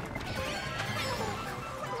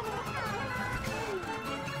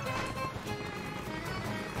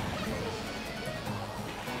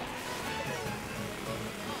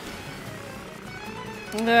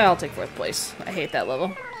 I'll take 4th place. I hate that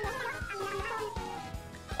level.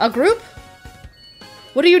 A group?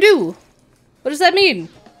 What do you do? What does that mean?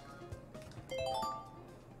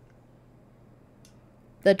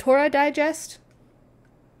 The Torah Digest?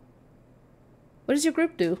 What does your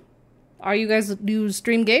group do? Are you guys do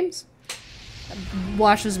stream games? That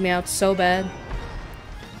washes me out so bad.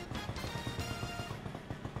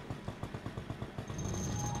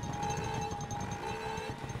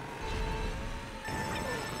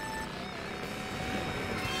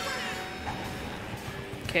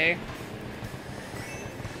 Okay.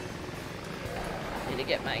 Need to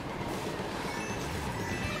get my...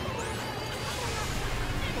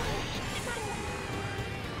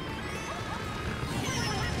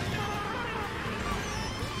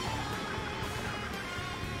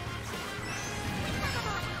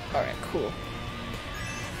 Alright, cool.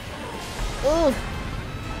 Ooh!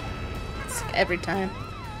 It's like every time.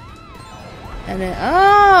 And then...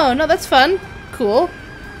 Oh! No, that's fun. Cool.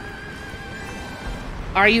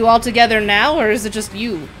 Are you all together now, or is it just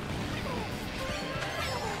you?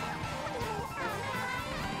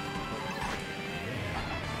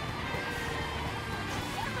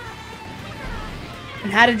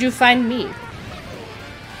 And how did you find me?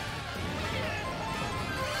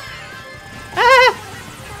 Ah!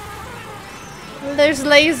 There's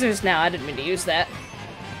lasers now. I didn't mean to use that.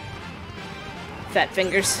 Fat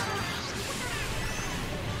fingers.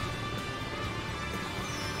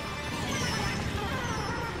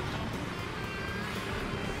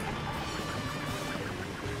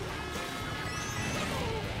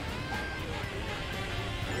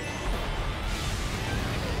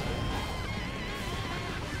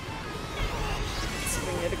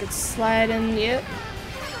 Slide in, yep.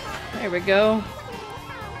 There we go.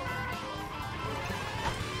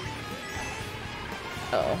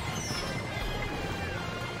 Uh-oh.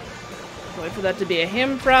 Wait for that to be a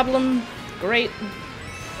him problem. Great.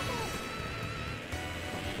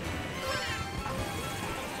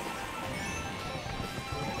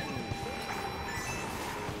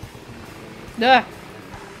 Ah!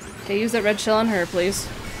 Okay, use that red shell on her, please.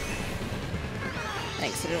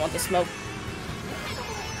 Thanks, I didn't want the smoke.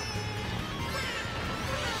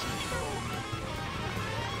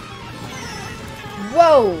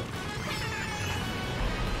 Whoa!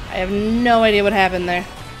 I have no idea what happened there.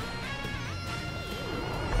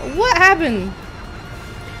 What happened?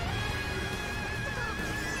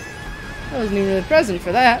 I wasn't even really present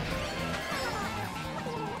for that.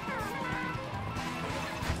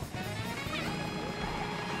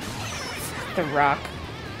 The rock.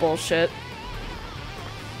 Bullshit.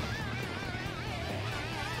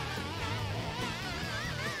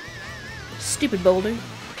 Stupid boulder.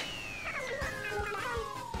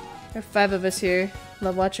 There are 5 of us here.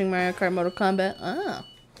 Love watching Mario Kart Mortal Kombat. Oh.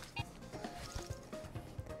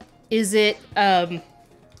 Is it, are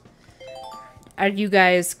you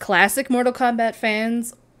guys classic Mortal Kombat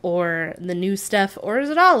fans? Or the new stuff? Or is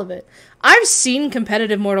it all of it? I've seen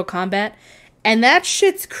competitive Mortal Kombat, and that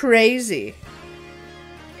shit's crazy.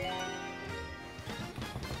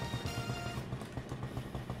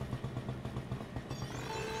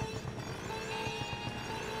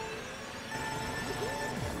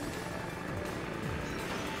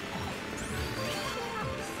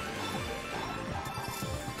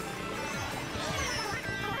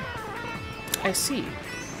 I see.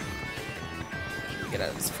 Get out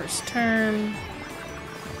of this first turn.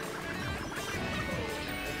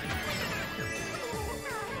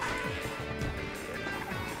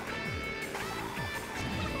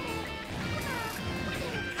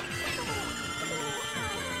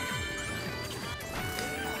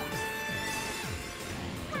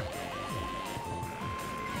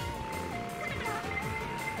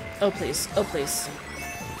 Oh please, oh please.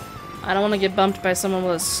 I don't want to get bumped by someone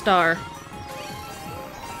with a star.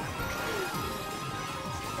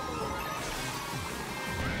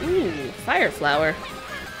 Ooh, fire flower.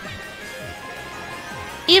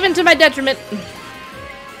 Even to my detriment.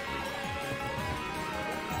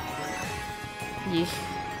 Yeesh.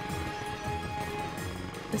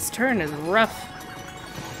 This turn is rough.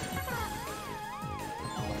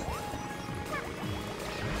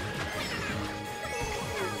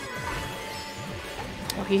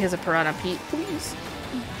 Oh, he has a Piranha Pete, please.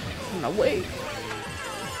 I'm gonna wait.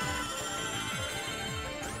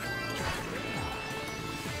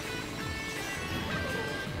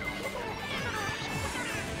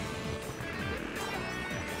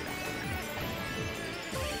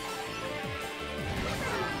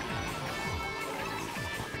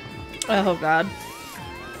 Oh god.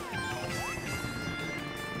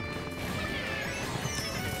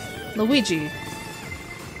 Luigi.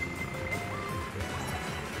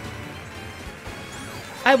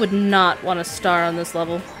 I would not want a star on this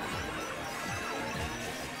level.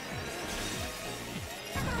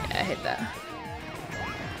 Yeah, I hate that.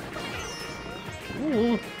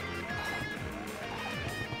 Ooh.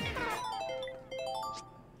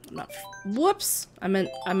 I'm not. Whoops! I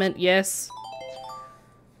meant yes.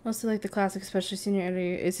 Mostly like the classic, especially senior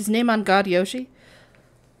editor. Is his name on God Yoshi?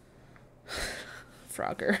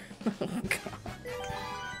 Frogger. Oh, God.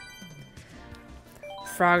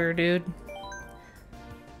 Frogger, dude.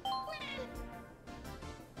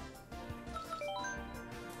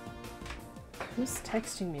 Who's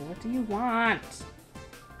texting me? What do you want?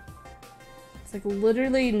 It's like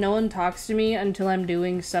literally no one talks to me until I'm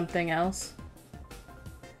doing something else.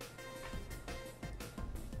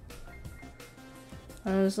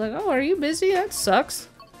 I was like, oh, are you busy? That sucks.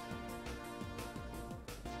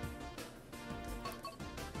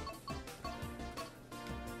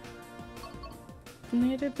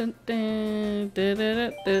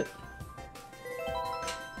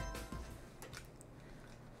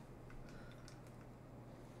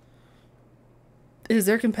 is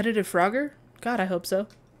there competitive Frogger? God, I hope so.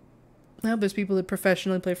 I hope there's people that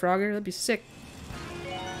professionally play Frogger. That'd be sick.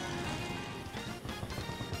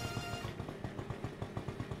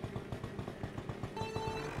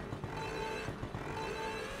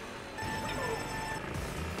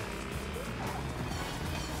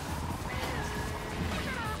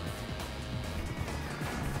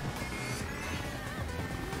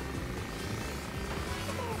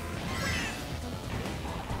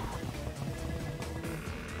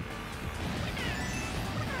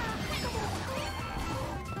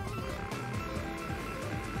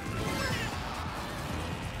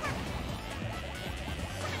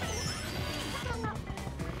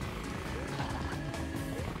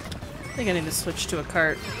 I think I need to switch to a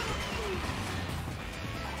cart.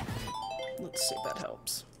 Let's see if that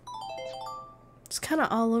helps. It's kind of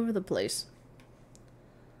all over the place.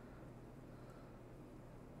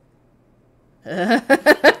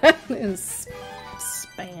 It's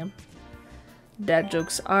spam. Dad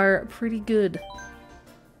jokes are pretty good.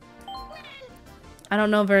 I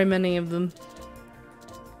don't know very many of them.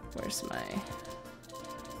 Where's my...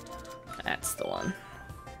 That's the one.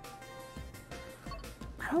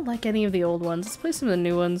 I don't like any of the old ones. Let's play some of the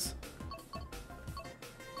new ones.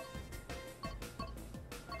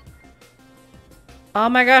 Oh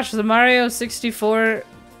my gosh, the Mario 64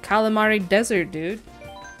 Calamari Desert, dude.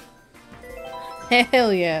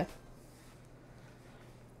 Hell yeah.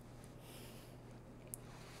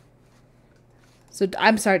 So,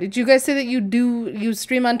 I'm sorry, did you guys say that you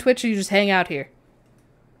stream on Twitch or you just hang out here?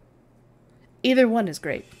 Either one is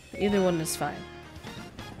great. Either one is fine.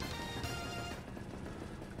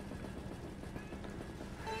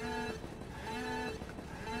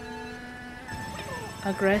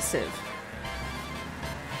 Aggressive.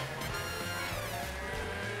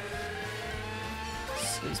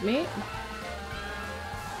 Excuse me.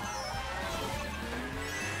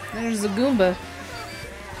 There's the Goomba.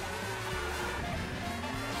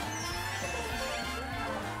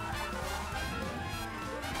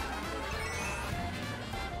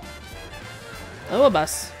 Oh, a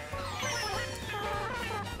bus.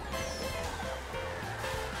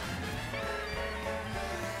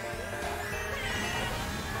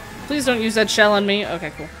 Please don't use that shell on me.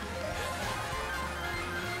 Okay, cool.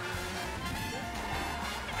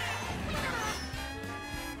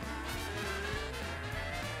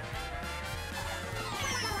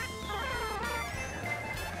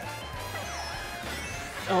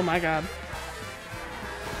 Oh my god.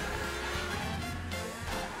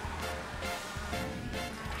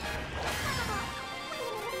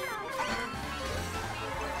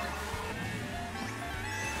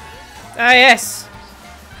 Ah, yes!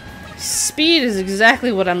 Speed is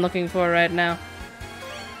exactly what I'm looking for right now.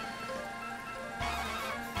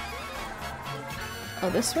 Oh,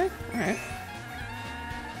 this way? Alright.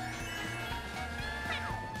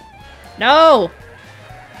 No!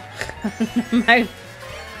 My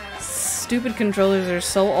stupid controllers are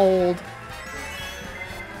so old.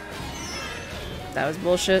 That was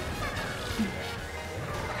bullshit.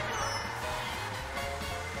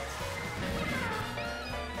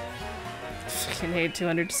 Fucking hate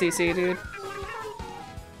 200cc, dude.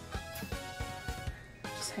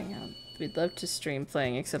 Just hang out. We'd love to stream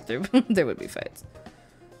playing, except there there would be fights.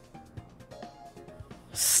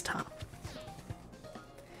 Stop.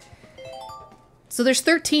 So there's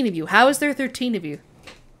 13 of you. How is there 13 of you?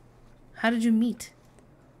 How did you meet?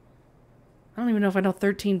 I don't even know if I know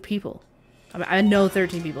 13 people. I mean, I know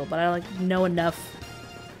 13 people, but I like know enough.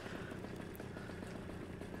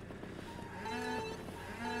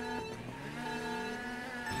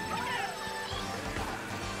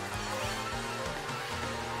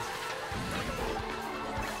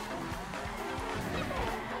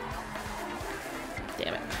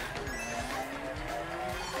 Damn it.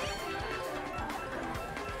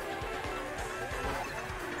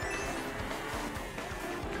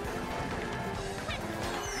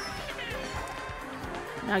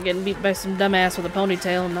 Not getting beat by some dumbass with a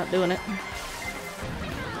ponytail. I'm not doing it.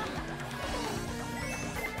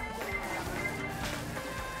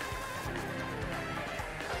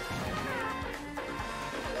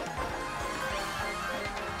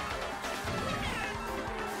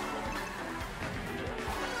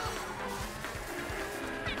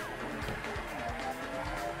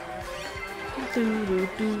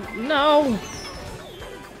 No!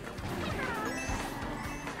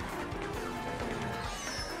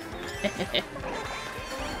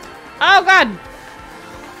 Oh god!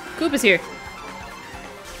 Coop is here.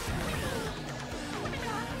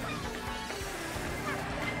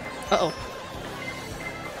 Uh-oh.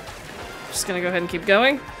 Just gonna go ahead and keep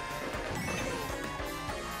going.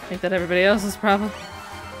 Make that everybody else's problem.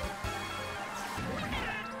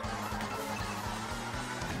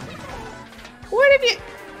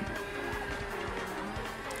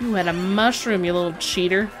 You had a mushroom, you little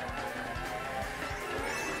cheater.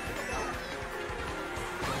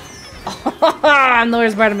 I'm the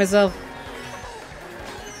worst part of myself.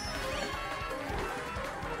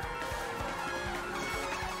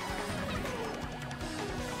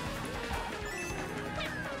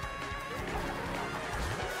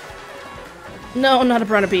 No, not a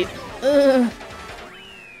Piranha Pete. Ugh.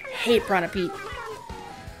 Hate Piranha Pete.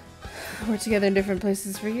 We're together in different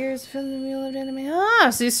places for years. Filming me loved anime.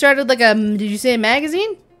 Ah, so you started like a, did you say a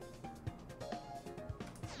magazine?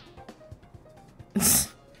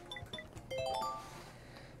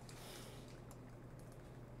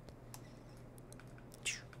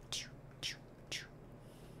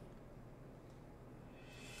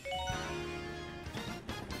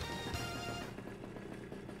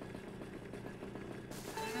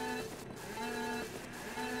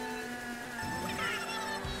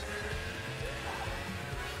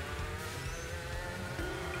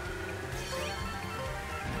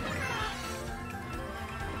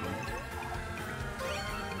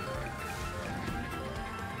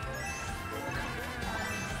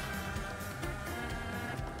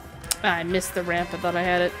 I missed the ramp. I thought I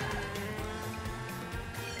had it.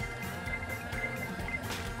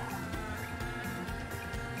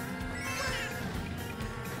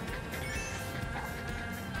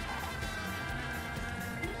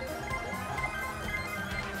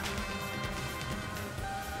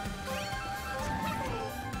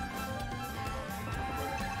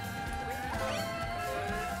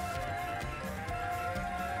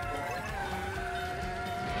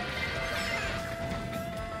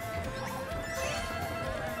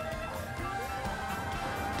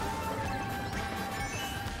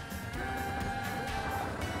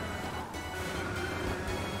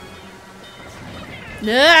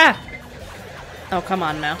 Ah! Oh, come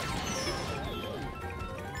on now.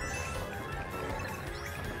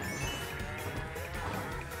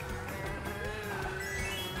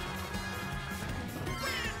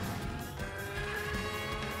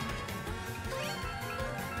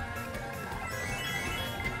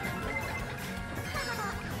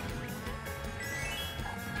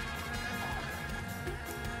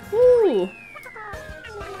 Woo!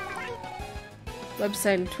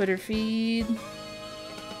 Website and Twitter feed.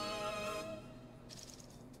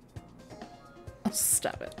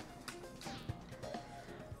 Stop it.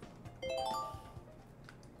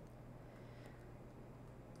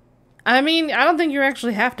 I mean, I don't think you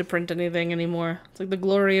actually have to print anything anymore. It's like the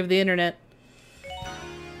glory of the internet.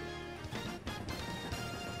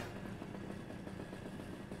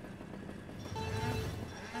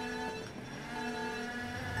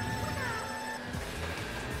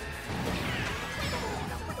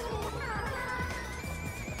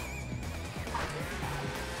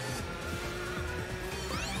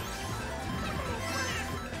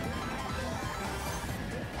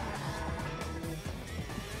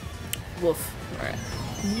 Woof. Alright.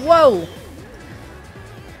 Whoa!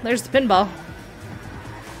 There's the pinball.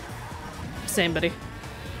 Same, buddy.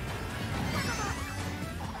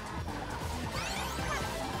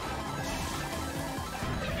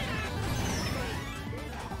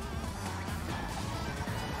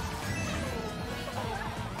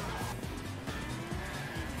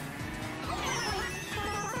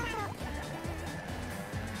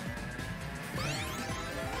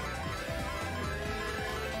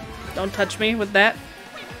 Don't touch me with that.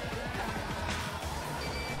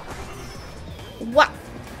 What?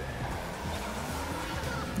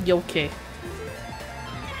 You okay?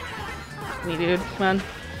 Me, dude. Come on.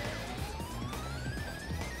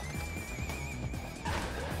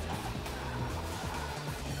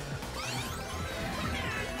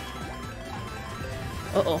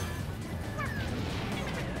 Uh-oh.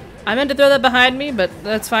 I meant to throw that behind me, but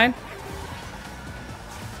that's fine.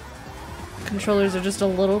 Controllers are just a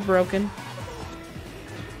little broken.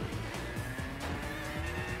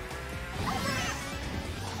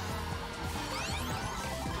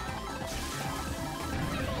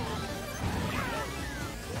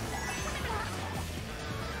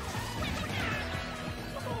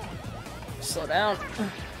 Slow down.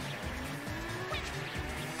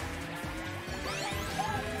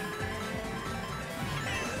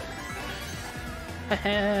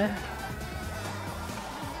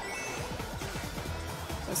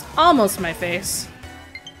 That's almost my face.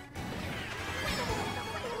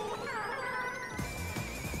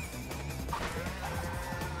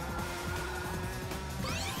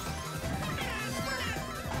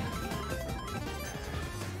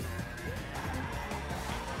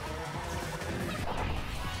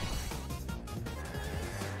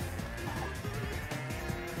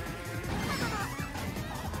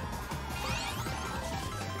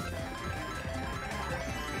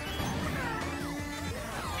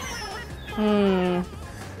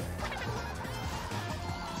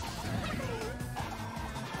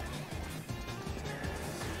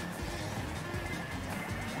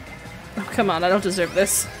 Oh, come on, I don't deserve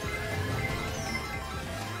this.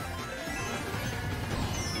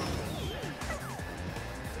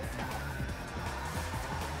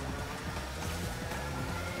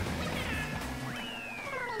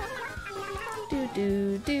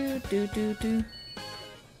 Do.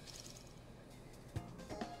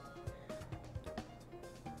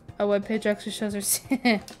 A webpage actually shows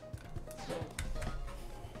her.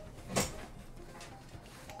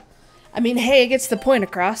 I mean, hey, it gets the point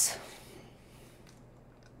across.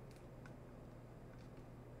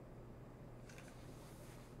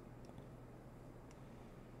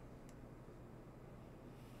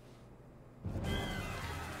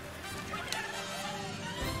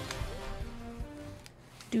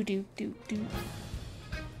 Do.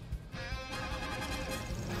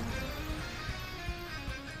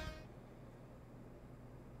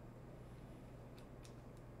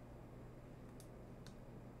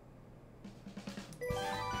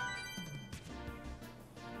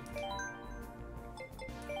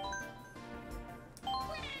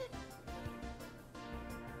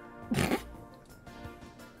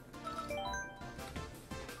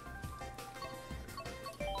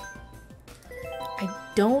 I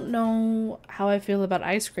don't know how I feel about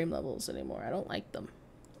ice cream levels anymore. I don't like them.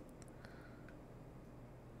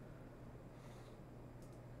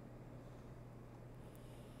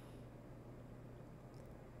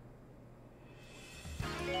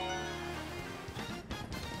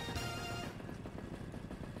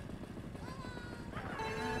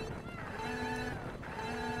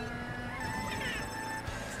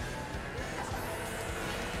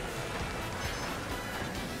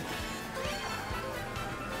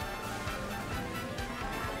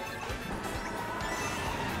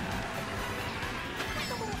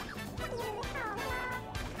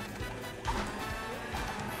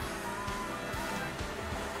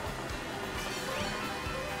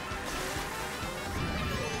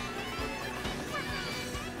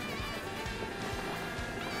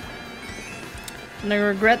 And I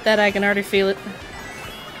regret that. I can already feel it.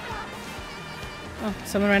 Oh,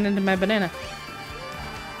 someone ran into my banana.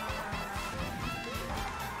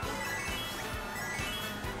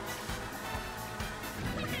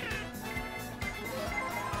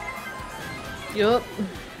 Yup.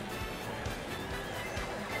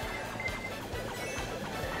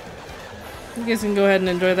 You guys can go ahead and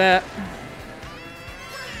enjoy that.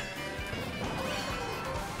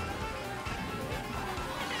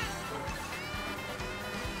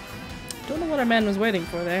 Don't know what our man was waiting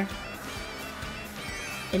for there.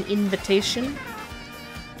 An invitation?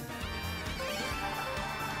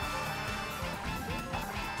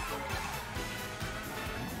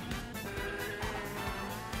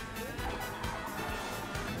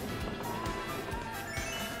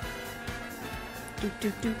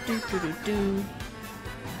 Do.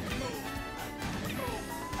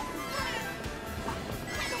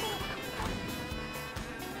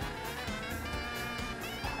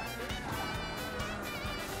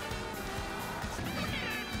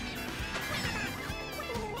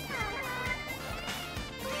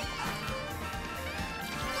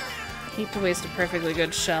 Hate to waste a perfectly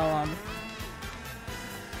good shell on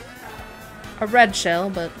a red shell,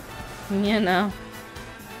 but you know.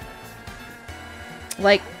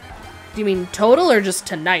 Like, do you mean total or just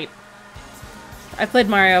tonight? I played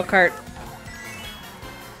Mario Kart.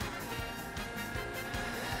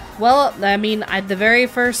 Well, I mean, the very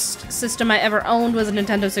first system I ever owned was a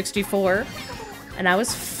Nintendo 64, and I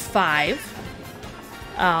was 5.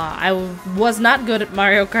 I was not good at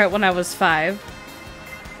Mario Kart when I was 5.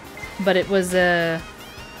 But it was a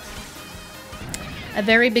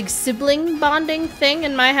very big sibling bonding thing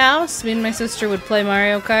in my house. Me and my sister would play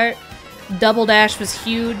Mario Kart. Double Dash was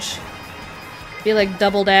huge. I feel like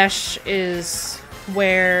Double Dash is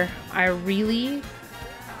where I really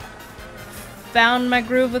found my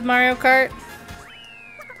groove with Mario Kart.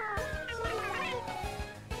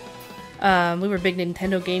 We were big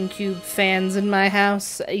Nintendo GameCube fans in my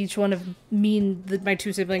house. Each one of me and my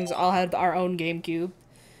 2 siblings all had our own GameCube.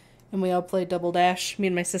 And we all played Double Dash. Me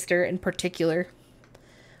and my sister in particular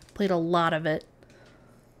played a lot of it.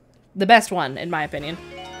 The best one, in my opinion.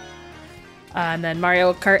 And then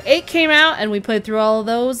Mario Kart 8 came out, and we played through all of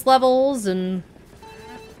those levels, and...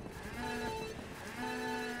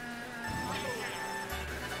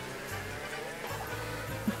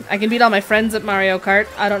 I can beat all my friends at Mario Kart.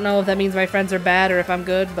 I don't know if that means my friends are bad or if I'm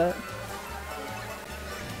good, but...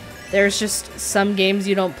 There's just some games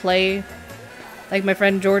you don't play Like my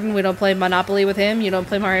friend Jordan, we don't play Monopoly with him. You don't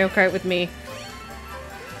play Mario Kart with me.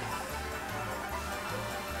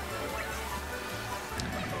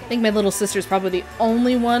 I think my little sister's probably the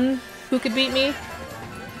only one who could beat me.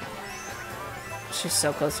 She's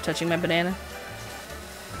so close to touching my banana.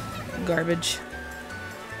 Garbage.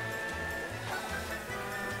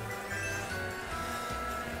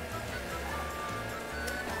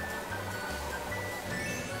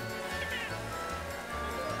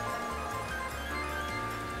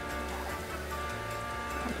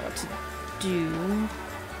 What to do?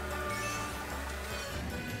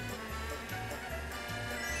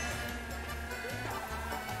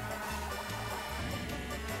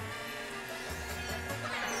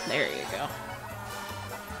 There you go.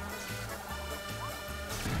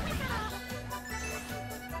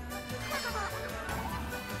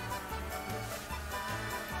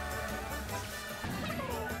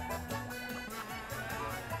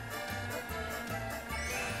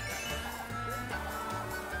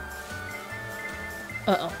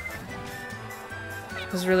 Uh-oh.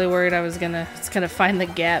 I was really worried I was gonna find the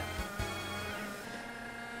gap.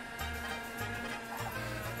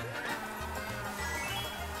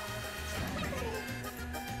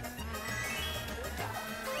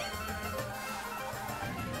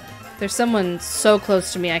 There's someone so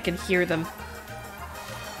close to me I can hear them.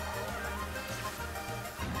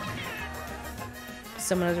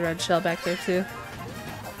 Someone has a red shell back there too.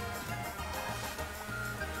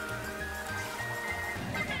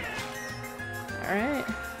 Alright.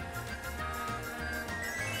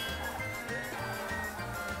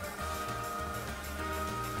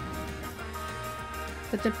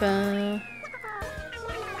 Ba-da-ba.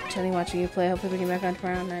 Jenny watching you play. Hopefully we can get back on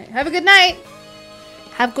tomorrow night. Have a good night!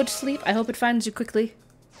 Have good sleep. I hope it finds you quickly.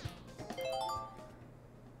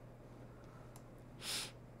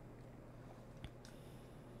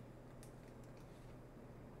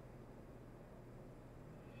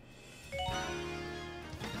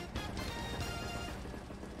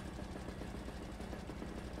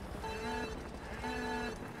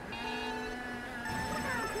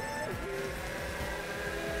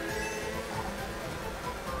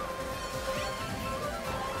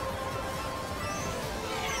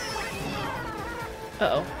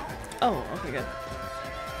 Uh-oh. Oh, okay, good.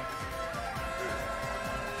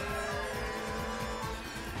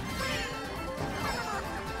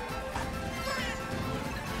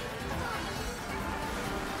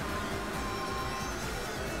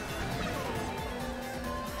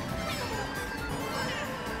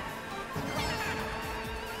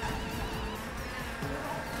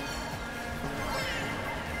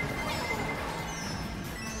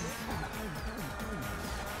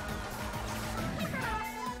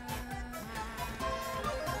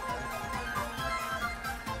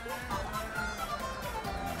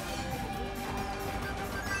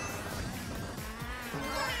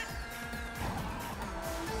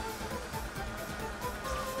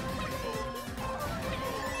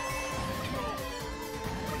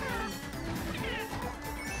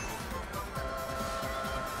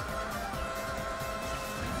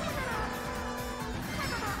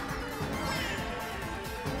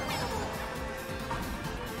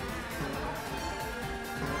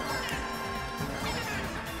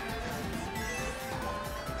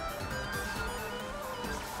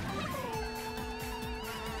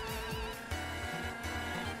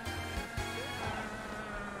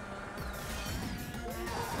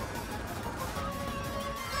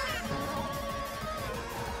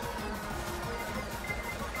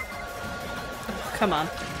 Come on.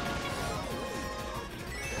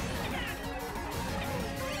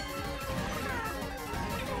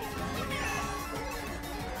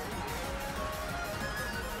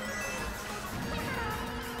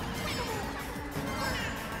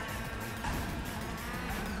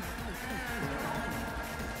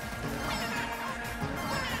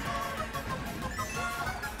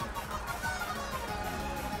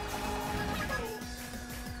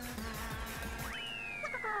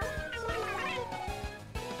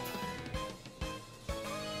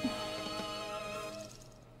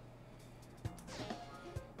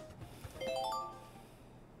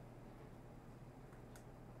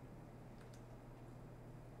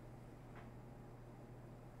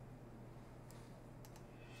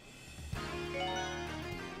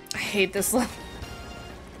 I hate this level.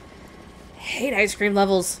 I hate ice cream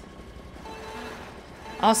levels.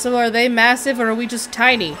 Also, are they massive or are we just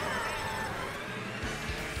tiny?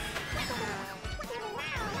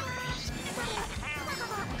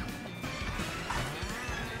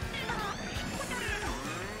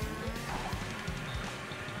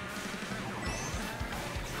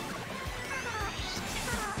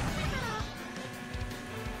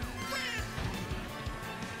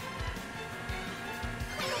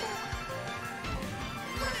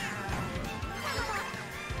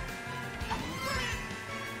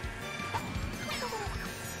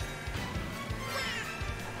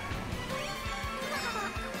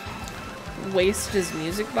 waste his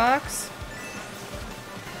music box.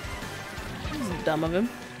 This is dumb of him.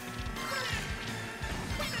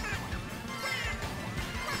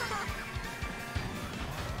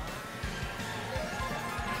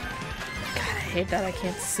 God, I hate that I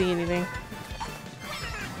can't see anything.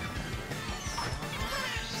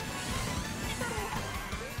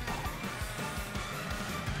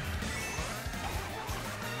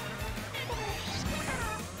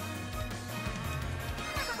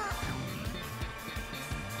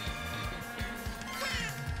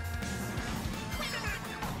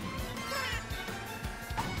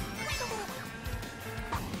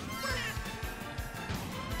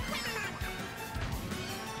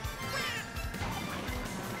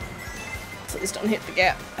 Please don't hit the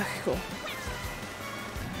gap. Okay, cool.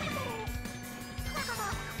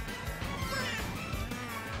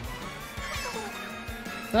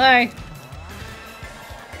 Hi.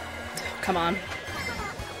 Come on.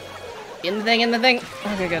 In the thing, in the thing.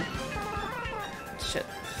 Okay, good. Shit.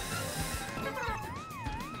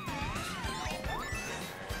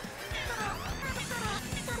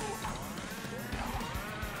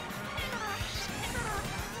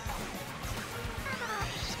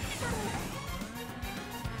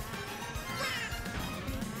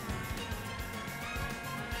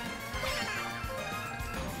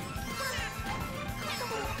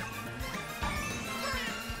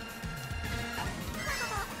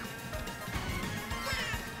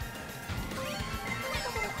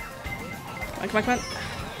 Come on, come on.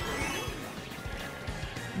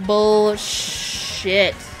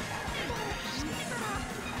 Bullshit.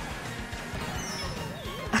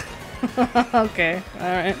 Okay,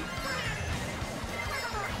 alright.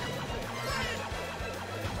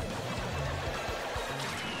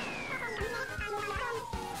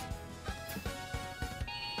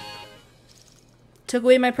 Took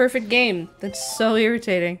away my perfect game. That's so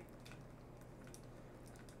irritating.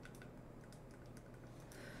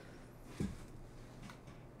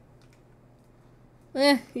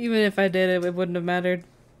 Even if I did it, it wouldn't have mattered.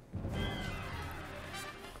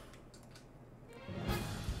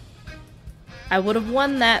 I would have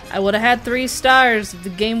won that. I would have had 3 stars if the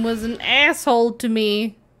game was an asshole to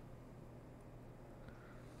me.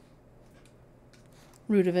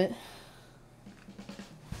 Root of it.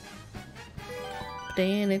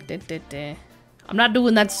 I'm not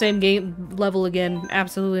doing that same game level again.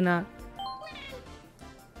 Absolutely not.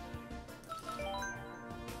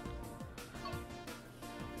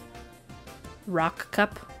 Rock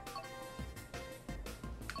Cup.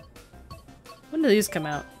 When do these come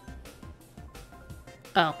out?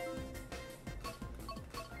 Oh.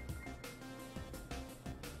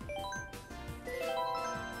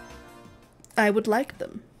 I would like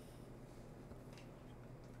them.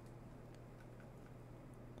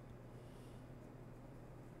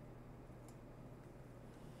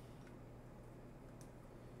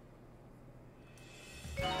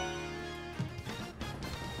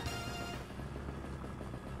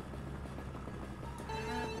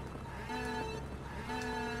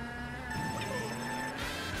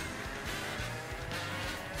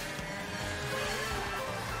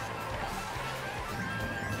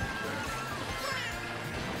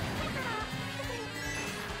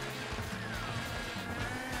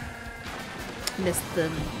 Missed the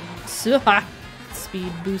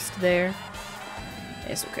speed boost there.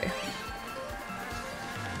 It's okay.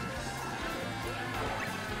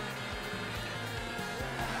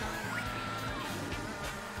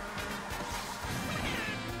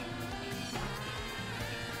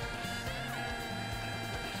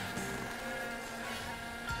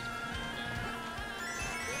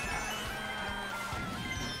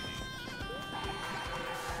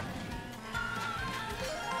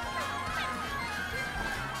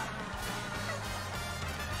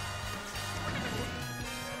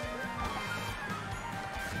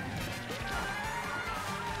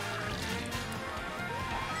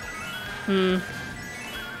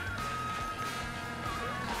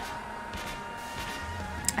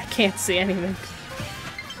 I can't see anything.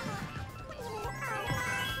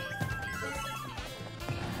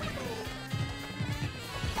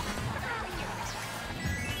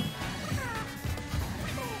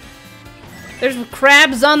 There's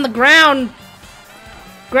crabs on the ground.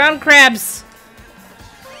 Ground crabs.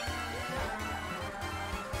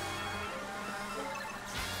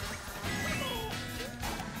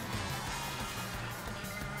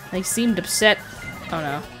 They seemed upset. Oh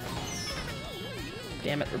no.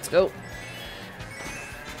 Damn it, let's go.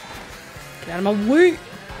 Get out of my way!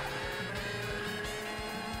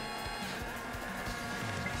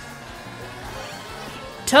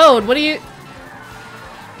 Toad, what are you...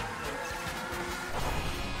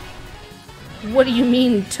 What do you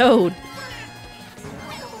mean, Toad?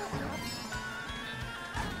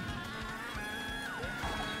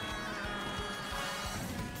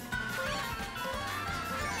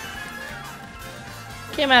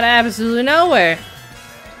 Came out of absolutely nowhere.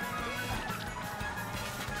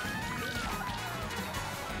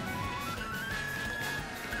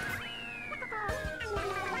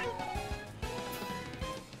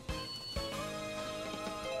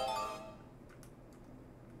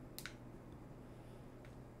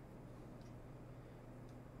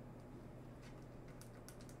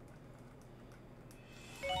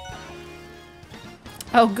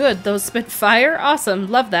 Oh good, those spit fire?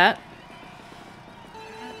 Awesome, love that.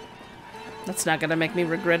 That's not gonna make me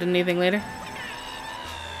regret anything later.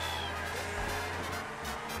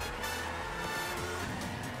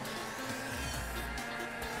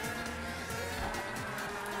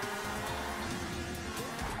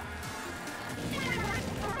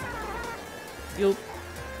 Yup.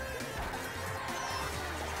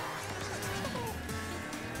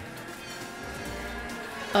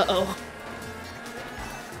 Uh-oh.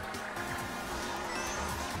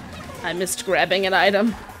 I missed grabbing an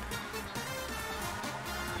item.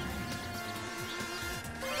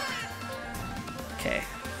 Okay.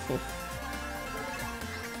 Cool.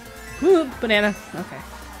 Ooh, banana. Okay.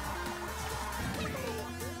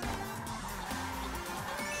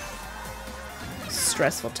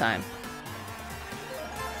 Stressful time.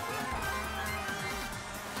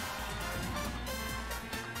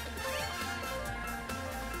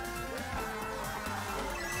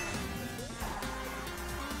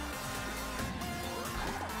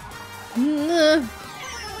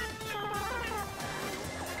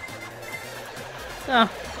 Oh,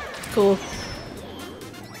 cool.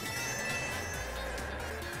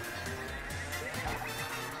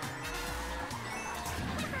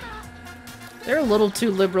 They're a little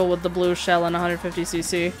too liberal with the blue shell and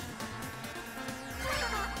 150cc. Or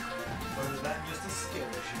is that just a skill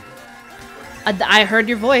issue? I heard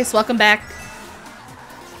your voice. Welcome back.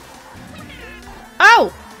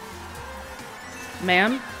 Oh!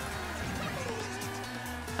 Ma'am?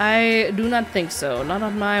 I do not think so. Not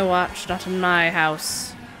on my watch, not in my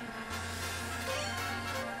house.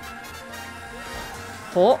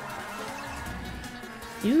 Oh.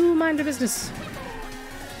 You mind your business.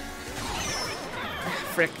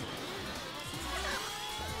 Frick.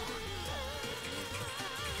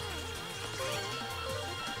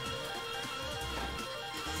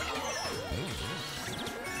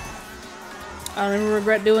 I don't even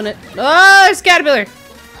regret doing it. Oh, there's Caterpillar!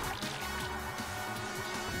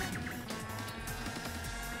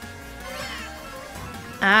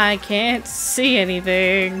 I can't see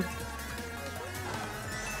anything.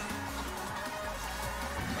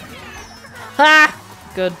 Ha!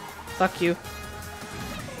 Good. Fuck you.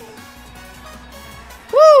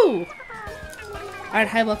 Woo! Alright,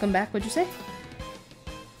 hi, welcome back. What'd you say?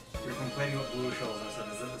 You're complaining about blue shells. I said,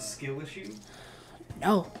 is that a skill issue?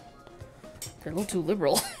 No. They're a little too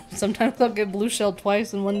liberal. Sometimes I'll get blue shelled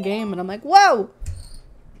twice in one game, and I'm like, whoa!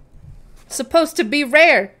 Supposed to be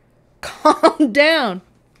rare. Calm down.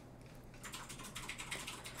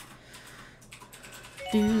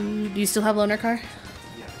 Do you still have loaner car?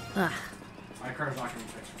 Yeah. Ah. My car's not going to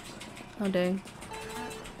be fixed for a second. Oh dang.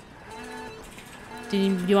 Do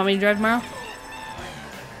you want me to drive tomorrow?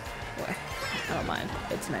 Boy, I don't mind.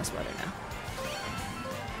 It's nice weather now.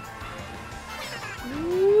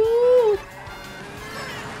 Ooh.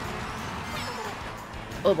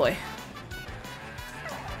 Oh boy.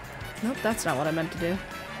 Nope, that's not what I meant to do.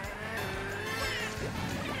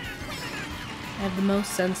 I have the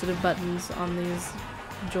most sensitive buttons on these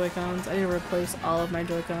Joy-Cons. I need to replace all of my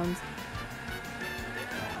Joy-Cons.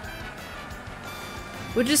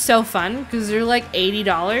 Which is so fun, because they're like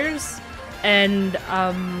 $80, and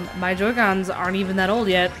my Joy-Cons aren't even that old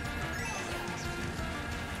yet.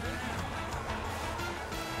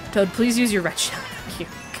 Toad, please use your red shell. Thank you.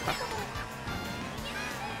 God.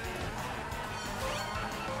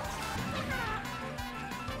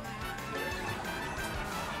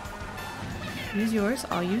 Use yours,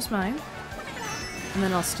 I'll use mine. And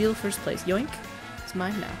then I'll steal first place. Yoink. It's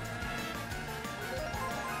mine now.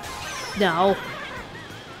 No.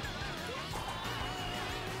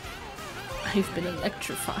 I've been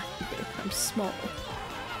electrified, babe. I'm small.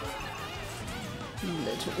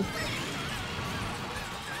 Little.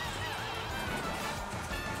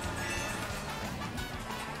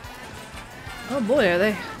 Oh boy, are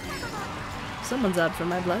they? Someone's out for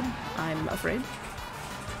my blood, I'm afraid.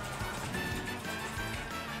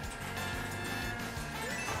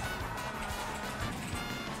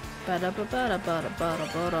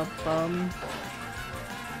 Ba-da-ba-ba-da-ba-da-ba-da-ba-da-bum.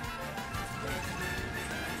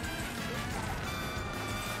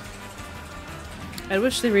 I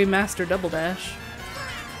wish they remastered Double Dash.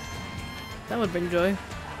 That would bring joy.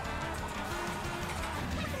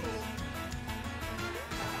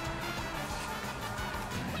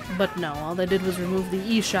 But no, all they did was remove the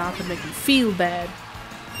eShop and make me feel bad.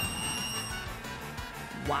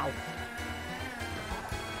 Wow.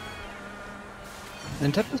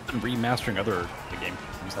 Nintendo's been remastering other game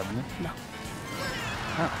systems, haven't they? No.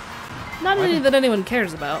 Oh. Not any that anyone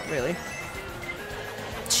cares about, really.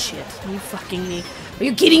 Shit, are you fucking me? Are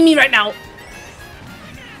you kidding me right now?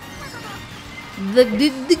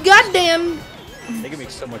 The goddamn... They can make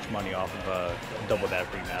so much money off of a Double Dash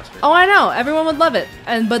remaster. Oh, I know. Everyone would love it.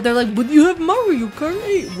 But they're like, but you have Mario Kart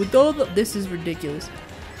 8 with all the... This is ridiculous.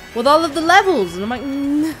 With all of the levels. And I'm like,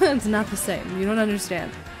 it's not the same. You don't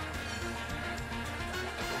understand.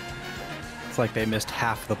 It's like they missed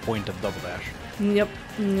half the point of Double Dash. Yep.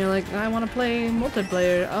 And you're like, I want to play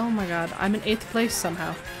multiplayer. Oh my god. I'm in 8th place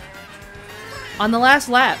somehow. On the last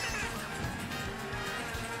lap.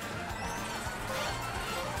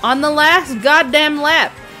 On the last goddamn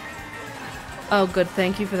lap! Oh good,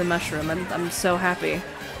 thank you for the mushroom. I'm so happy.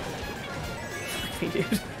 Fuck me,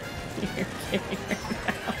 dude. You're kidding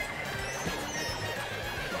right now.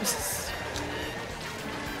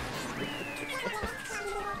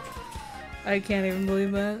 I can't even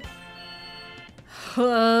believe that.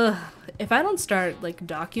 If I don't start, like,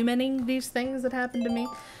 documenting these things that happen to me,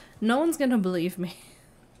 no one's gonna believe me.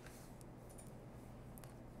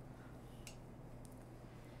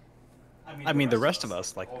 I mean, the rest of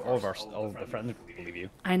us, like all of the friends, would believe you.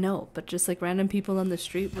 I know, but just like random people on the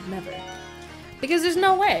street would never, because there's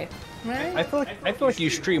no way, right? I feel like you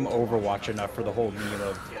stream Overwatch enough for the whole meme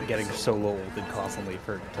of getting solo ulted constantly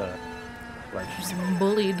for it to, like, Just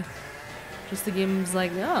bullied. Just the game's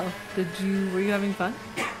like, oh, were you having fun?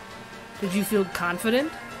 Did you feel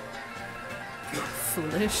confident?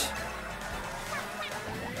 Foolish.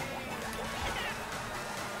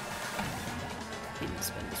 Didn't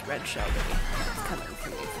spend this red shell, baby. It's coming for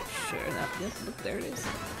me for sure. Yep, look, there it is.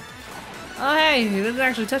 Oh, hey, he didn't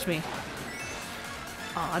actually touch me.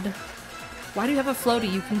 Odd. Why do you have a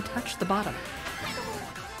floaty? You can touch the bottom.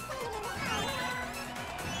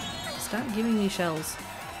 Stop giving me shells.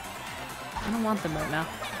 I don't want them right now.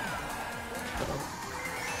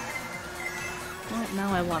 Well,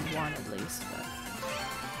 now I want one at least, but...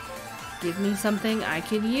 Give me something I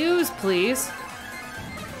can use, please.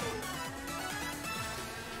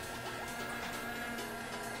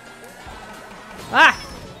 Ah!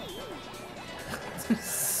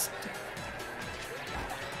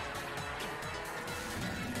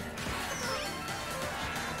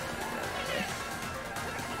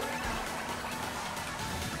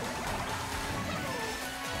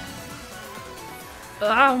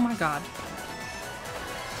 Oh my god.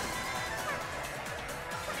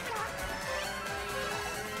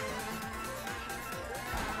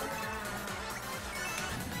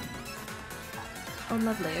 Oh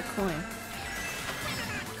lovely, a coin.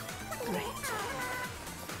 Great.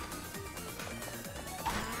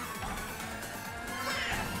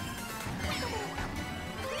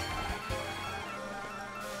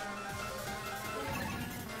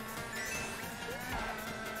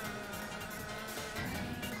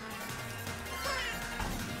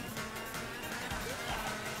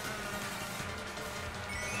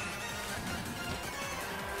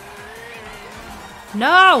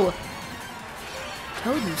 No!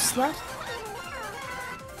 Toad, you slut.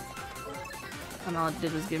 And all it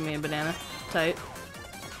did was give me a banana. Tight.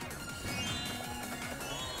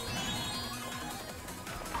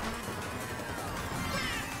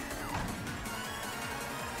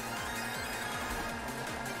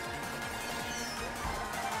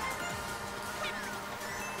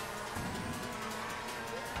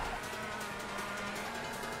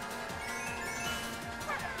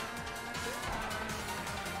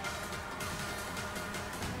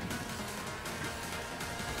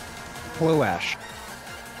 Hello, Ash.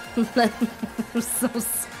 That was so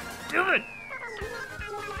stupid.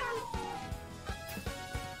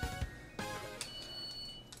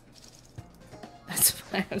 That's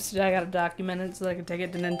fine. I gotta document it so I can take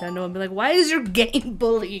it to Nintendo and be like, why is your game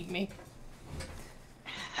bullying me?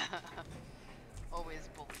 Always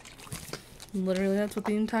bullying. Literally, that's what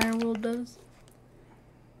the entire world does.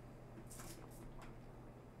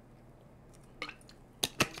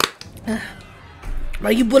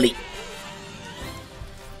 Why you bully?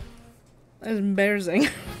 That's embarrassing.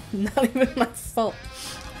 Not even my fault.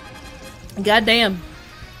 Goddamn.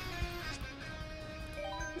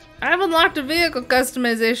 I have unlocked a vehicle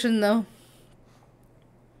customization though.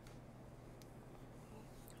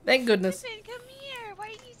 Thank goodness. Listen, come here. Why are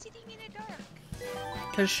you sitting in the dark?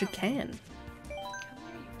 Because she can.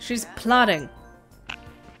 She's plotting.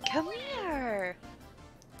 Come here.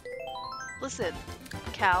 Listen,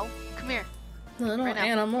 Cal, come here. Little Right now.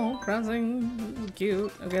 Animal Crossing.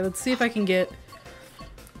 Cute. Okay, let's see if I can get...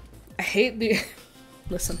 I hate the...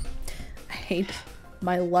 Listen. I hate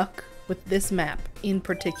my luck with this map in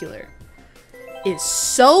particular. It's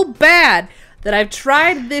so bad that I've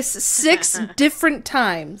tried this 6 different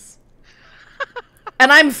times.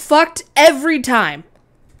 And I'm fucked every time.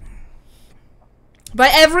 By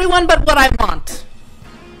everyone but what I want.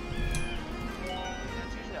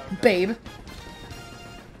 Babe.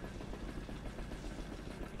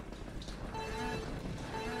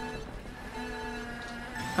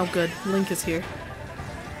 Oh good, Link is here.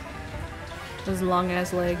 Those long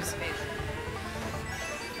ass legs.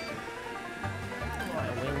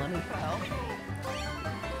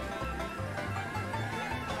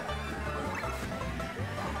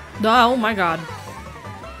 Oh my god.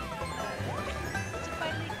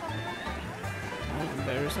 That's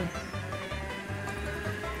embarrassing.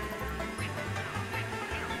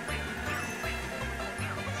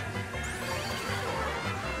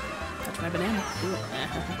 Touch my banana. Ooh.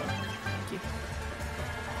 Thank you.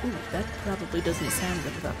 Ooh, that probably doesn't sound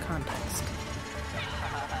good without context.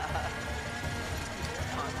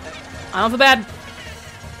 I don't feel bad.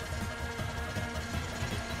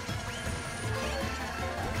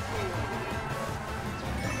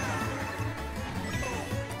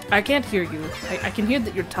 I can't hear you. I can hear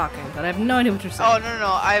that you're talking, but I have no idea what you're saying. Oh,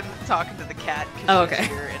 no, I'm talking to the cat. Oh, okay.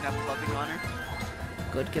 Here and I'm loving on her.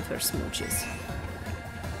 Good, give her smooches.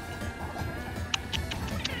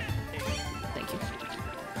 Thank you.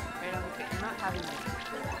 Right on, okay, you're not having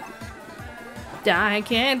I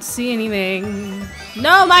can't see anything.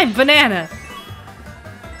 No, my banana!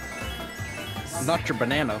 Not your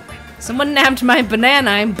banana. Someone nabbed my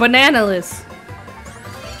banana. I'm bananaless.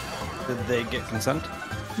 Did they get consent?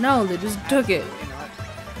 No, they just took it. You know what?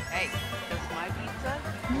 Hey, that's my pizza.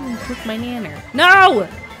 Took my nanner. No!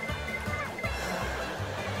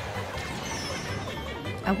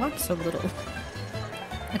 I want so little.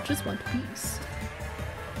 I just want peace.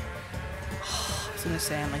 I was gonna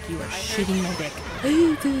say, I'm like, you are shitting my dick.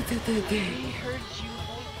 We heard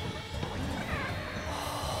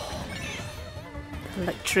you.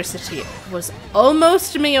 Electricity was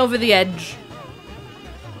almost me over the edge.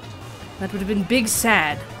 That would have been big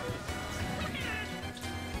sad.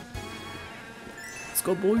 Let's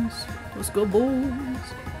go, boys. Let's go, boys.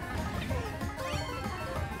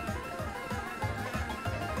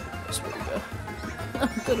 I swear to God. I'm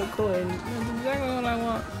gonna coin. That's exactly what I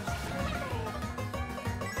want.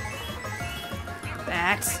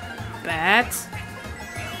 Bats. Bats.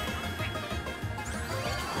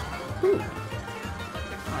 Ooh.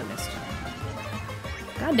 Oh, I missed.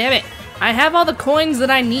 God damn it. I have all the coins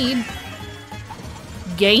that I need.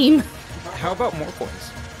 Game. How about more coins?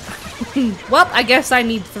 Well, I guess I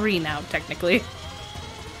need 3 now, technically.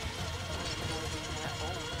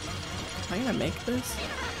 Am I gonna make this?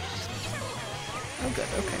 Oh, good.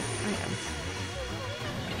 Okay, I am.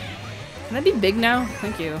 Can I be big now?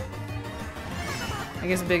 Thank you. I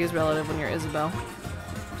guess big is relative when you're Isabel.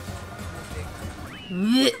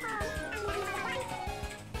 Blech.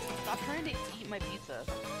 Stop trying to eat my pizza.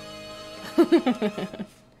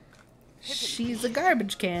 She's a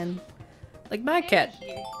garbage can. Like my cat.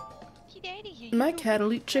 My cat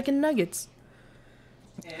will eat chicken nuggets.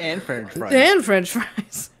 And French fries. And French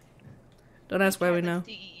fries. Don't ask why we know.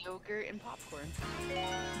 To eat yogurt and popcorn.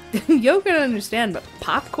 Yogurt, I understand, but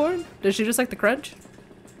popcorn? Does she just like the crunch?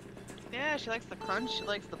 Yeah, she likes the crunch, she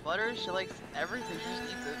likes the butter, she likes everything. She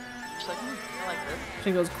just eats it. She's like, I like this.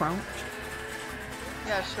 She goes crunch.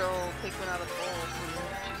 Yeah, she'll take one out of the bowl and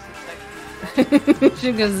she sits next to me.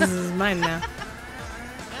 She goes, this is mine now.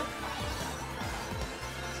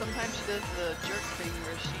 Sometimes she does the jerk thing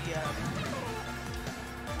where she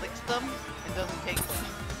licks them and doesn't take them.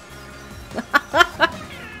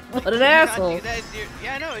 What Can an you not asshole. do that, dude?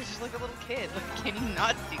 Yeah, I know, it's just like a little kid. Like, can you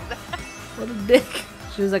not do that? What a dick.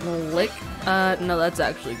 She was like, lick? No, that's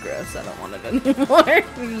actually gross. I don't want it anymore.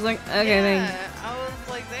 She was like, okay, Yeah, thanks. I was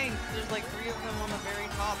like, thanks. There's like 3 of them on the very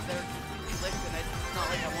top. They're completely licked and it's not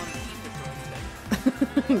like I wanted to eat this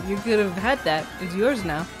or anything. You could have had that. It's yours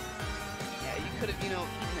now. Yeah, you could have, you know,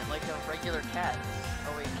 eaten it like a regular cat.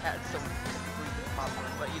 Oh wait, cats don't typically eat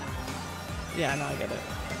popcorn, but you know. Yeah, no, I get it.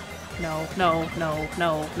 No, no, no,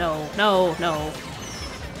 no, no, no, no.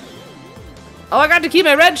 Oh, I got to keep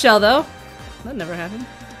my red shell, though. That never happened.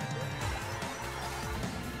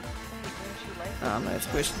 Oh, no, it's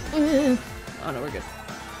squished. Oh, no, we're good.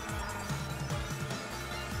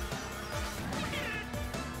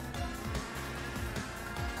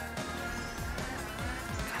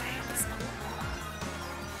 God, I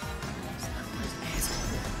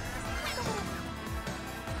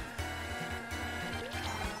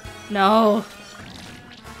No.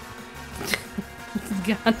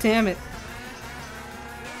 God damn it.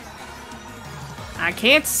 I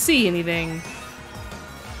can't see anything.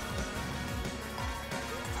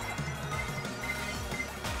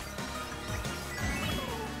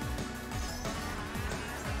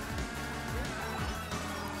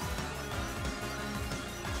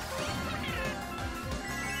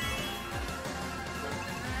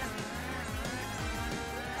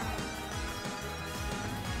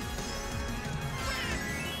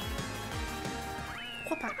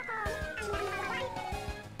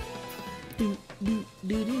 Do, do,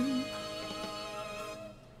 do, do.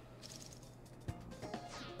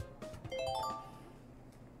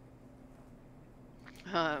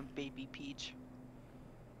 Baby Peach.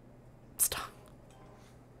 Stop.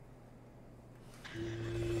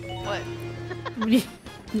 What? What do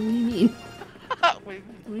you mean? Wait,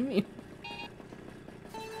 What do you mean?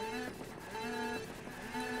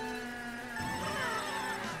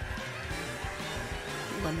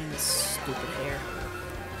 Lemon's stupid hair.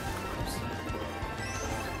 Gross.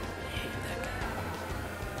 I hate that guy.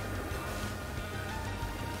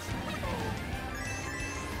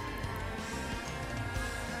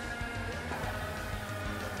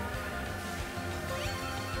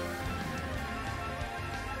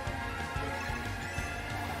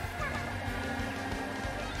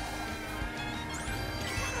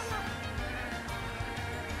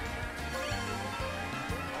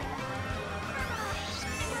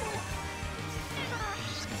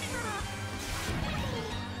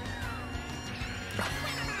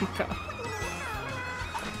 Go.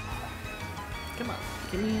 Come on,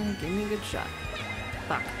 give me a good shot.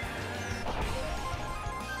 Fuck.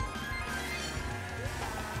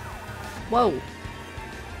 Whoa.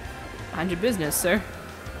 Mind your business, sir.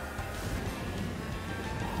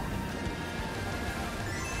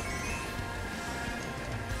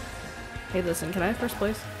 Hey, listen, can I have first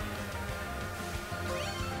place?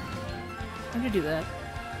 How'd you do that?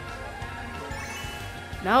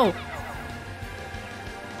 No!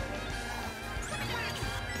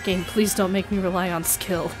 Game, please don't make me rely on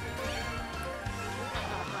skill.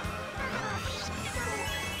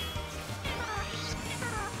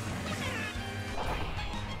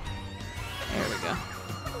 There we go.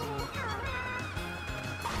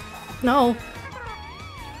 No!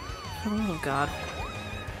 Oh god.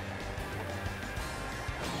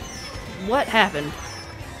 What happened?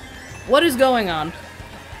 What is going on?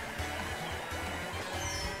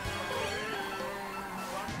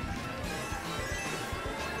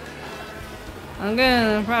 I'm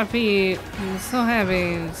gonna Pete. I'm so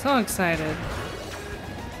happy, so excited.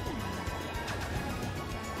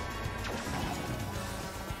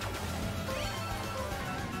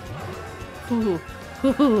 Ooh,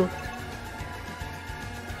 ooh.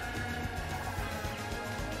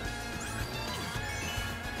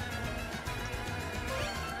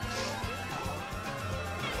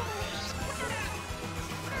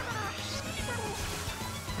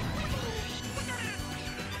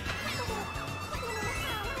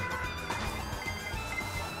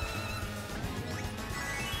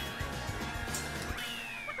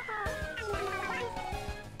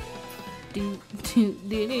 Do, do,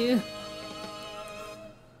 do, do.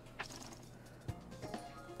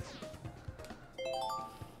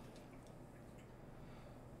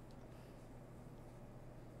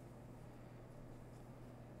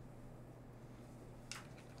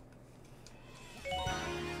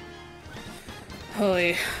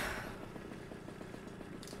 Holy.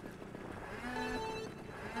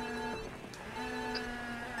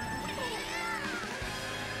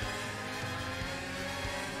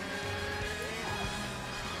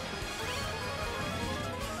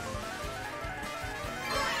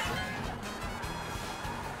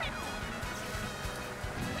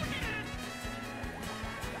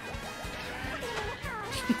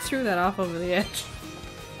 He threw that off over the edge.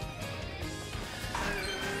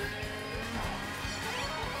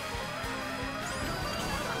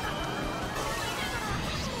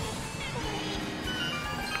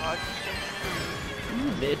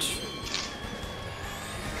 Bitch.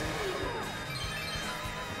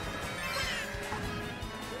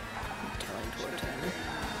 Telling toward Tanner.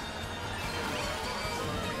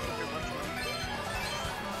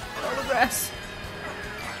 Oh, the grass.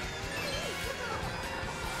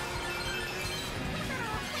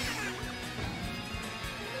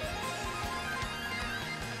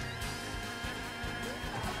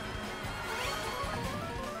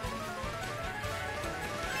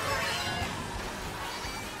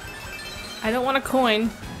 I don't want a coin.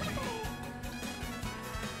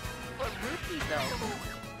 what rupee though?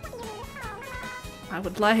 I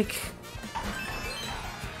would like.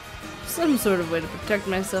 Some sort of way to protect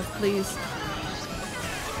myself, please.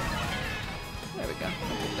 There we go.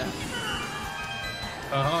 I'll do that.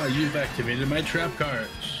 Aha, you've activated my trap cards.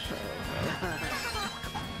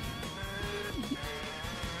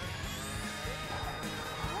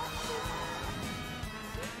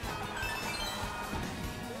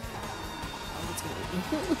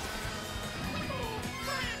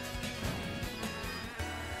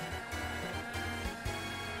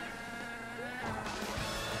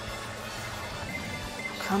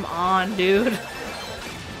 Come on, dude.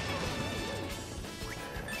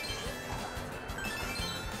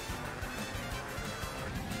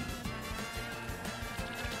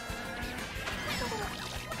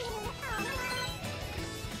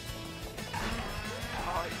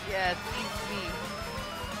 Oh yeah, it's easy.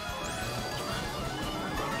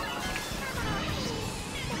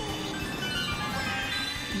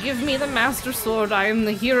 Give me the Master Sword. I am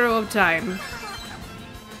the hero of time.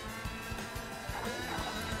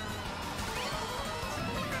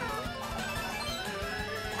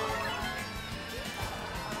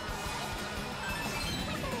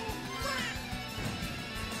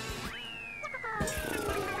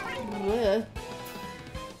 Ugh.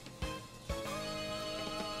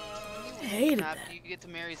 Hated Snap, that. do you get to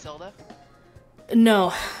marry Zelda?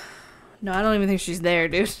 No. No, I don't even think she's there,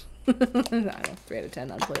 dude. I don't know. 3 out of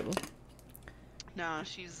 10, unplayable. No,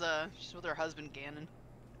 she's with her husband Ganon.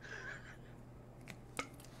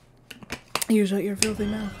 You shut your filthy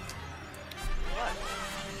mouth. What?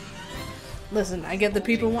 Listen, I get the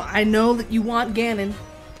people want. I know that you want Ganon,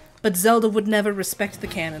 but Zelda would never respect the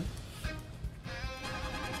canon.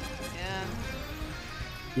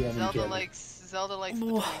 Yeah. Zelda likes the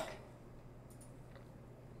twink.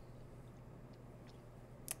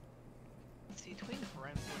 See, twink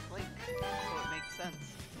rhymes with Link, so it makes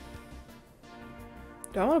sense.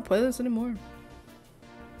 Do I want to play this anymore?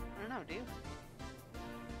 I don't know, do you?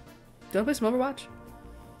 Do I play some Overwatch?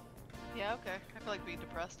 Yeah, okay. I feel like being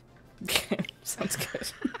depressed. Sounds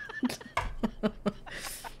good.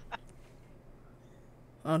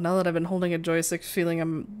 Oh, now that I've been holding a joystick, feeling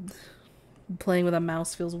I'm playing with a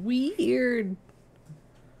mouse feels weird.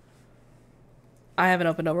 I haven't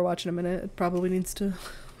opened Overwatch in a minute. It probably needs to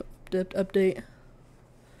update.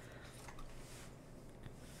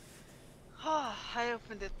 I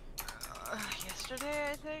opened it yesterday,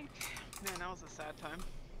 I think. Man, that was a sad time.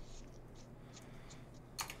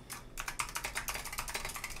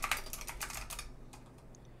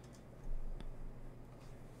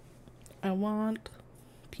 I want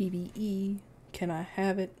PvE. Can I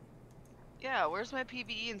have it? Yeah, where's my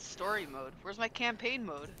PvE and story mode? Where's my campaign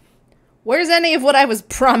mode? Where's any of what I was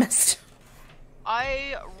promised?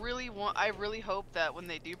 I really hope that when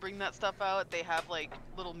they do bring that stuff out, they have like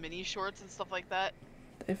little mini shorts and stuff like that.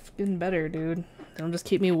 They've been better, dude. They don't just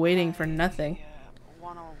keep me waiting for nothing. Yeah,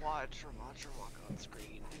 wanna watch Roger walk on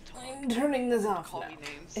screen and talk. I'm turning this off Call now. me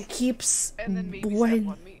names. It keeps And then maybe boy- step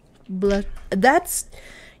on me. blood. That's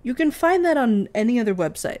you can find that on any other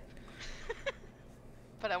website.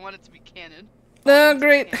 But I want it to be canon. Oh,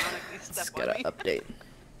 great. Canonically Just step on gotta me. update.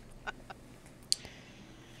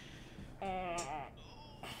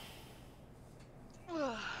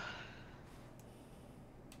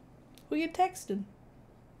 Who you texting?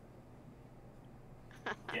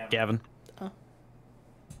 Gavin.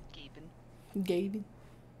 Gaping. Gaby.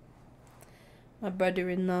 My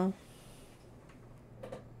brother-in-law.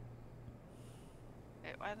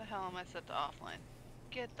 Hey, why the hell am I set to offline?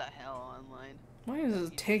 Get the hell online. Why is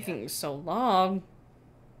this taking so long?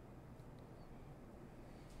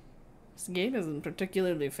 This game isn't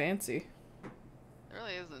particularly fancy. It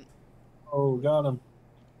really isn't. Oh, got him.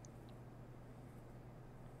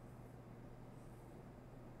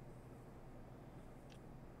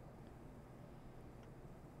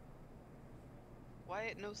 Why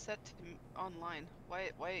it no set to online? Why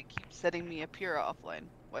it keeps setting me appear offline?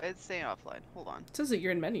 Why is it saying offline? Hold on. It says that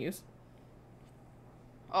you're in menus.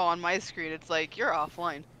 Oh, on my screen it's like you're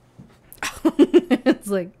offline. It's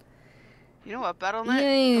like, You know what, BattleNet?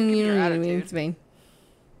 yeah, Don't give me you your know what I mean. attitude. It's fine.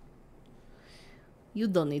 You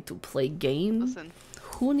don't need to play game. Listen,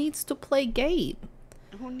 Who needs to play game?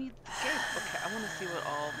 who needs the game? Okay, I want to see what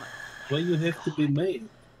all my. Why you have to be made?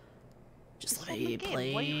 Just It's let on the me game.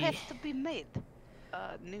 play. Why you have to be made?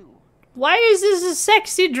 New. Why is this a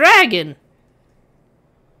sexy dragon?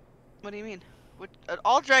 What do you mean? What?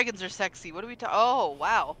 All dragons are sexy. What are we talking? Oh,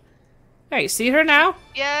 wow. Hey, see her now?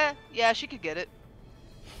 Yeah, she could get it.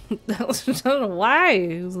 I don't know why.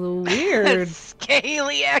 It was a little weird.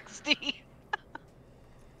 Scaly XD.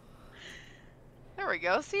 There we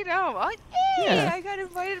go. See now, I'm like, hey, Yeah. I got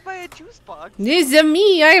invited by a juice box. This is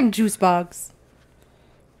me. I am Juicebox.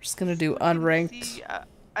 Just gonna do unranked. See,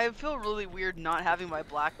 I feel really weird not having my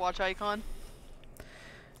Blackwatch icon.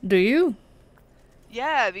 Do you?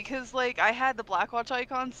 Yeah, because like I had the Blackwatch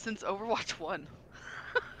icon since Overwatch 1.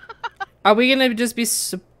 Are we gonna just be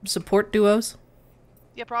support duos?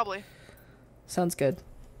 Yeah, probably. Sounds good.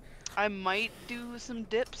 I might do some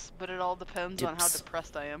dips, but it all depends on how Dips.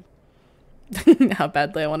 depressed I am. How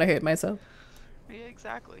badly I want to hate myself. Yeah,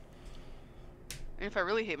 exactly. And if I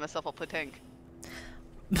really hate myself, I'll play tank.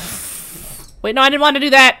 Wait, no, I didn't want to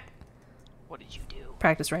do that! What did you do?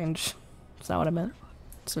 Practice range. That's not what I meant.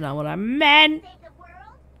 That's not what I meant. I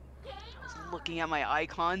was looking at my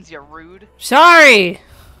icons, you're rude. Sorry!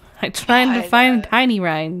 I'm trying to God. find tiny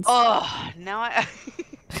rhymes. Oh, now I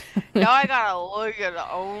now I gotta look at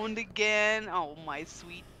owned again. Oh my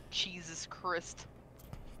sweet Jesus Christ.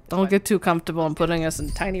 Don't get too comfortable in putting us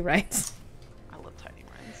in tiny rhymes. I love tiny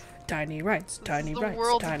rhymes. Tiny rhymes, tiny This is the rhymes,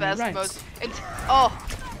 world's tiny best rhymes. most oh,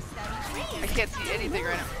 I can't see anything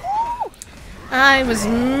right now. I was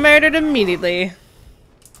murdered immediately.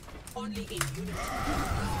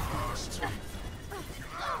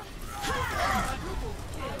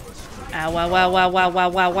 Ow, wow, wow, wow, wow, wow,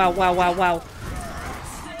 wow, wow, wow, wow, wow.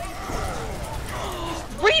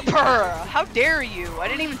 Reaper! How dare you? I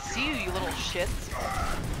didn't even see you, you little shits.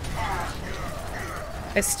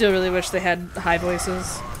 I still really wish they had high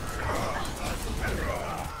voices.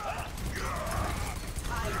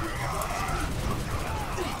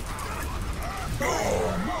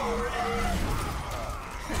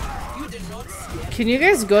 Can you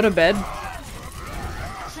guys go to bed?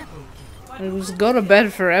 Just go to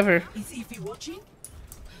bed forever. Is Eefy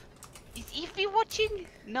watching?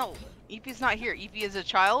 No, Eefy's not here. Eefy is a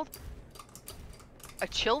child. A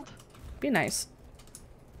chilled? Be nice.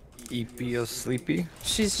 Eepy is sleepy.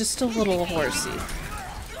 She's just a little horsey.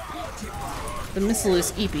 The missile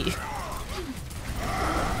is Eepy.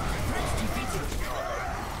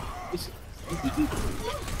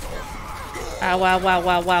 Ow, wow, wow,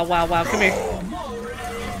 wow, wow, wow, wow. Come here.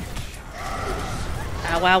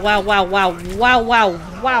 Ow, wow, wow, wow, wow, wow,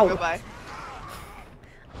 wow, wow. Goodbye.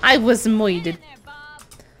 I was moided.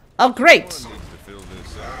 Oh, great.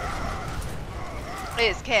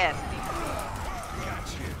 It's Cassidy.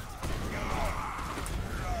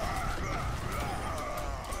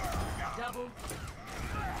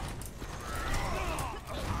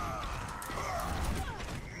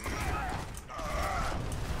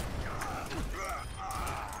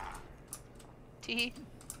 Tee.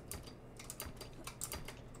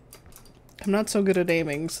 I'm not so good at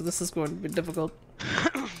aiming, so this is going to be difficult.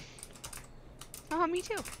 Oh, me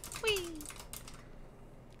too. Whee.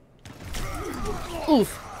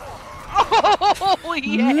 Oof. Oh,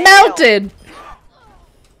 yeah. Melted!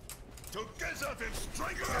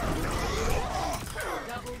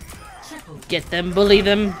 Get them, bully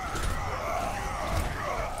them.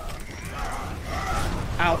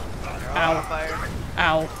 Ow. Ow. Fire.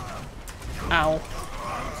 Ow. Ow.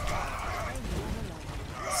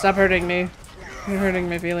 Stop hurting me. You're hurting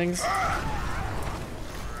my feelings.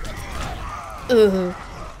 Ugh.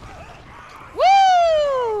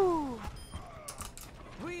 Woo!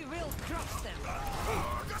 We will crush them.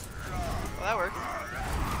 Well, that worked.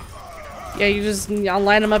 Yeah, you just, I'll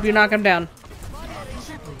line them up, you knock them down.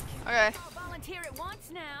 Okay. Volunteer at once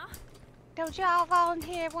now. Don't y'all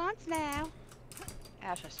volunteer once now?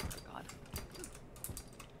 Ash, I swear to God.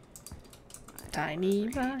 Tiny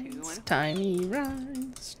rhymes, tiny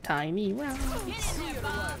rhymes, tiny rhymes.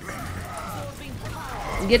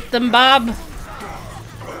 Get them, Bob!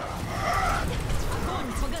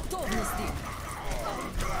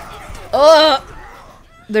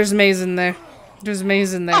 There's maze in there. There's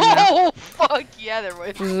maze in there now. Oh, fuck yeah, there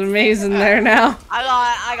was. There's a maze in there now.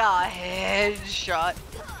 I got a headshot.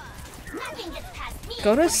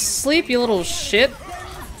 Go to sleep, you little shit.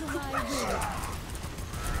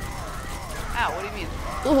 Ow, what do you mean?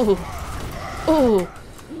 Ooh. Ooh.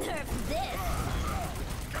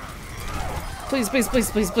 Please, please,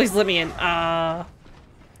 please, please, please let me in. That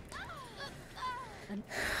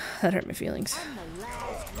hurt my feelings.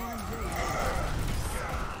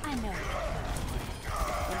 I know.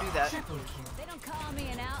 Don't do that. They don't call me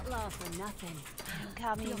an outlaw for nothing. Don't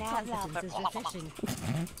call me an outlaw, but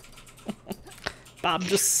Bob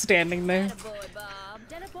just standing there. Boy, Bob.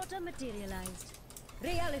 Teleporter materialized.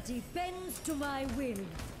 Reality bends to my will.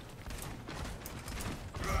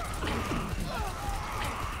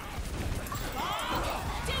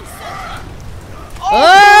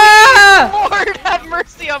 Ah! Lord, have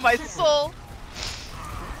mercy on my soul.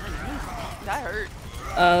 That hurt.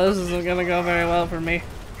 This isn't gonna go very well for me.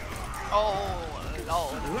 Oh,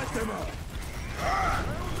 no.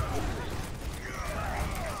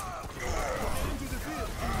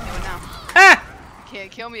 can't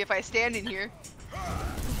kill me if I stand in here.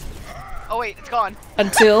 Oh wait, it's gone.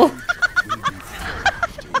 Until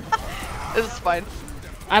This is fine.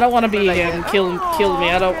 I don't want to be him. Kill me.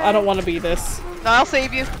 I don't want to be this. No, I'll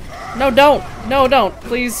save you. No, don't. No, don't.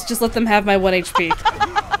 Please just let them have my 1 HP.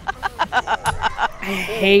 I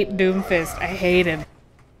hate Doomfist. I hate him.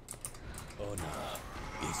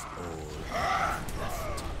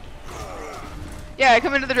 Yeah,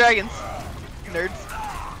 come into the dragons. Nerds.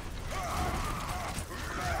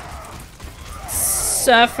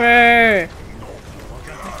 Suffer.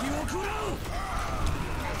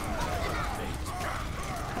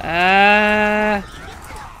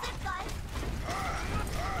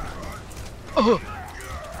 Oh,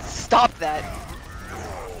 stop that.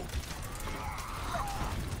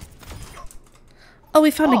 Oh,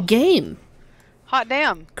 we found a game. Hot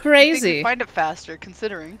damn. Crazy. You find it faster,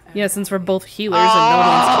 considering. Yeah, since we're both healers and no one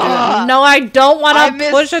wants to do that. No, I don't want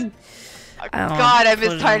to push a... God, I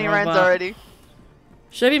miss Tiny Rens already.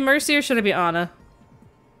 Should I be Mercy or should I be Anna?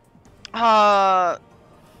 I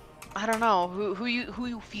don't know. Who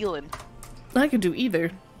you feeling? I could do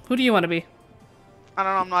either. Who do you want to be? I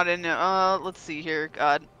don't know. I'm not in it. Let's see here.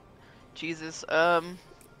 God, Jesus.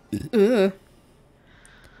 Ugh.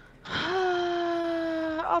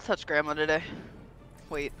 I'll touch Grandma today.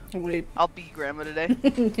 Wait. I'll be Grandma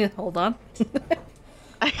today. Hold on.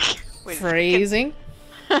 Wait. Phrasing.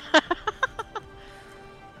 This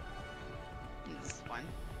is fine.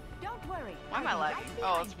 Don't worry. Why am I lagging?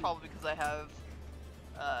 Oh, it's probably because I have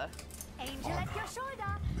Angel at your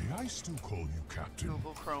shoulder. May I still call you Captain?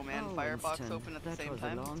 Google Chrome and Firefox open at the same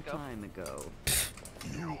time. Let's go.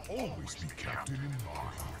 You'll always be Captain in my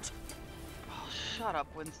heart. Oh, shut up,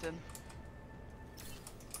 Winston.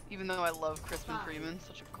 Even though I love Crispin Freeman,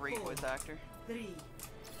 such a great voice actor. He's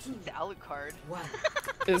Alucard.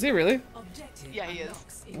 Is he really? Yeah, he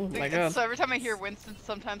is. Oh my god. So every time I hear Winston,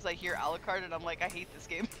 sometimes I hear Alucard and I'm like, I hate this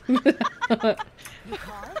game.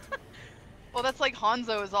 Well, that's like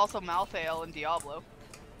Hanzo is also Malthael in Diablo.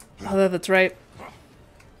 Oh, that's right.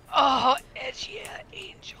 Oh, Edgia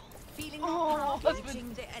Angel. Feeling Oh,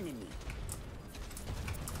 husband. The enemy.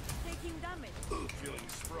 Taking damage.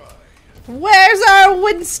 Where's our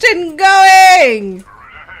Winston going?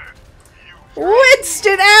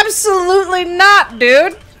 Winston, absolutely not,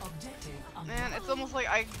 dude. Man, it's almost like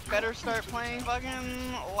I better start playing fucking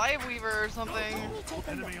Liveweaver or something.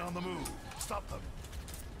 Enemy on the move. Stop them.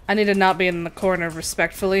 I need to not be in the corner,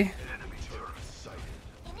 respectfully.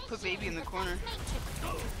 Put baby in the corner.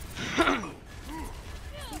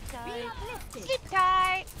 Sleep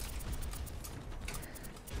tight.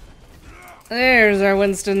 There's our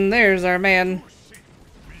Winston. There's our man.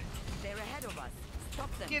 They're ahead of us.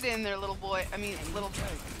 Stop them. Get in there, little boy. I mean, little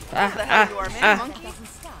boy. Ah, What the hell you are, man? Monkey? Doesn't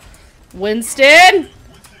stop. Winston!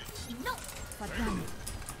 No. But done.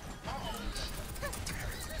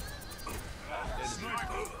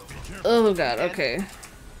 Oh god, okay.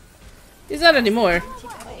 He's not anymore. It's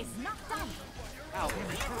not done. Ow.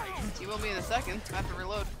 He will be in a second. I have to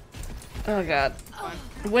reload. Oh god.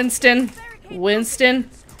 Fine. Winston! Winston!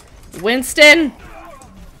 Winston!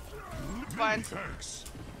 Fine. Thanks.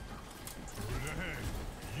 Straight ahead.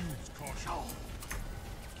 Use caution.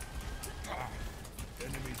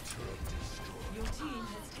 Enemy turret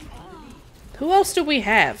destroyed. Who else do we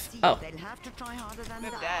have? Oh. They'll have to try harder than We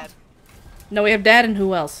have that. Dad. No, we have Dad and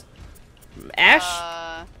who else? Ash?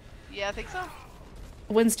 Yeah, I think so.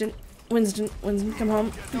 Winston. Winston. Winston, come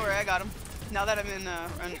home. Don't worry, I got him. Now that I'm in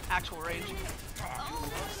an actual range.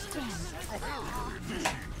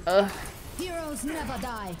 Heroes never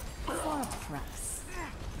die. For a price.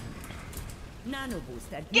 Nano boost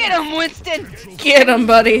that. Get him, Winston! Get him,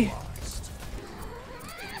 buddy.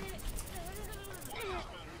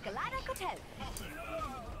 Glad I could help.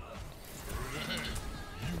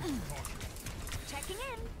 Checking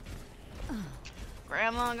in.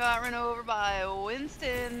 Grandma got run over by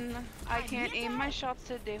Winston. I can't aim my shots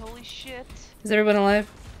today, holy shit. Is everyone alive?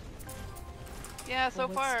 Yeah, so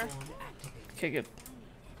far. Okay, good.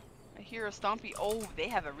 I hear a stompy. Oh, they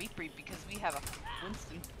have a reap because we have a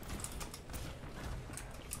Winston.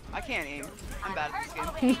 I can't aim. I'm bad at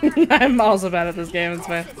this game. I'm also bad at this game, it's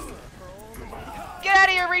fine. Get out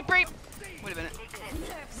of here, reap! Wait a minute.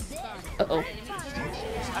 Uh-oh.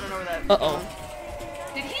 I don't know where that. Uh-oh.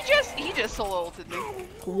 Did he just solo ulted me?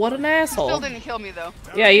 What an Still asshole. didn't kill me though.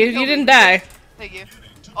 Yeah, you didn't die. Thank you.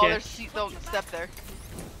 Oh, Okay. there's don't step there.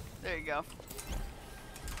 There you go.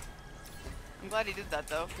 I'm glad he did that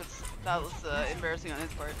though, because that was embarrassing on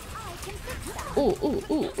his part. Ooh, ooh,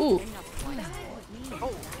 ooh, ooh.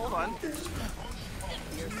 Oh, hold on.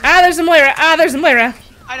 Ah, there's a Moira. Ah, there's a Moira.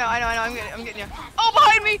 I know. I'm getting you. Oh,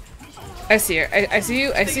 behind me! I see her. I see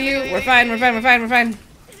you. I see you. We're fine. We're fine. We're fine. We're fine.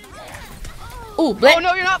 Ooh, bleh. Oh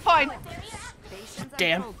no, you're not fine.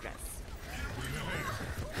 Damn.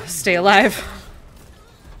 Stay alive.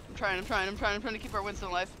 I'm trying to keep our Winston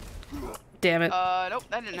alive. Damn it. Nope,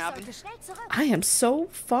 that didn't happen. I am so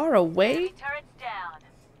far away. Turret's down.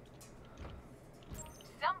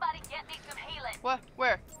 Somebody get me some healing. What?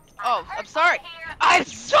 Where? Oh, I'm sorry. I'm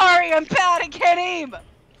sorry. I'm bad. I can't aim.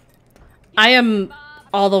 I am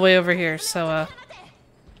all the way over here, so Enemy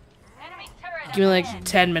turret. give me like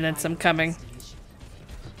 10 minutes. I'm coming.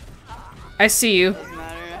 I see you. Doesn't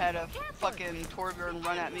matter. I had a fucking Torbjorn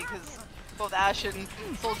run at me because both Ash and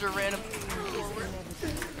Soldier ran him forward.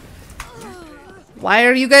 Why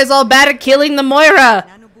are you guys all bad at killing the Moira?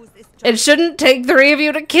 It shouldn't take 3 of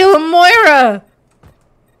you to kill a Moira.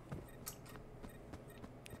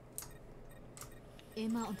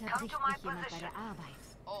 Immer Come to my unterbricht mich jemand bei position. der Arbeit.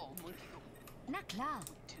 Oh, monkey. Na klar.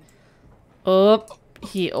 Oh,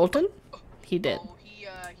 he ulted? He did. Oh, he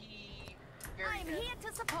very I'm dead. here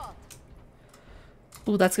to support.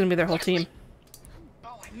 Ooh, that's gonna be their whole team.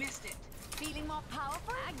 Oh, I missed it. Feeling more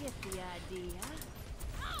powerful? I get the idea.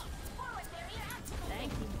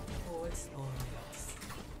 Thank you.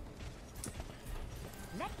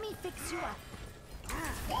 Let me fix you up.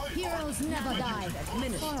 Heroes never die.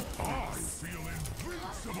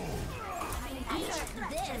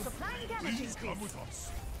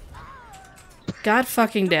 God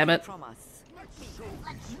fucking damn it.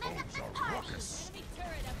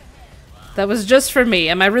 That was just for me.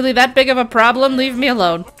 Am I really that big of a problem? Leave me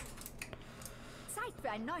alone. Zeit für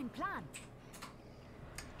einen neuen Plan.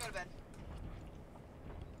 Go to bed.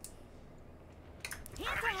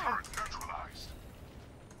 Hinterher. Neutralized.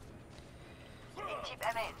 Keep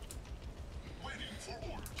M in. Waiting for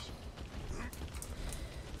orders.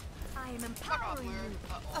 I am Fuck off, empowering Moira.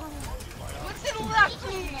 you. Winston left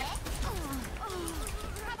me.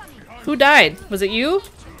 Who died? Was it you?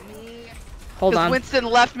 Hold Because on. Winston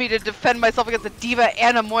left me to defend myself against a Diva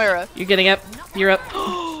and a Moira. You're getting up. You're up.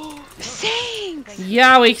 Thanks.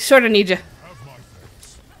 Yeah, we sort of need you.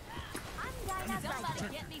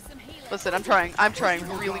 Listen, I'm trying. I'm trying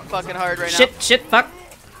really fucking hard right Shit, shit, fuck.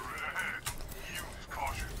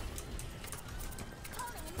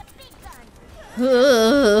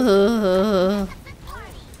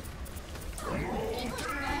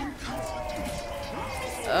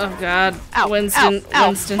 Oh god. now. Ow, Winston, ow, ow,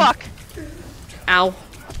 Winston. fuck. Ow.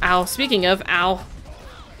 Ow. Speaking of, ow.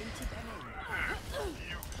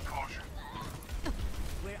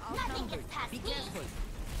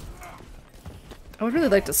 I would really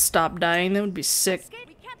like to stop dying. That would be sick. We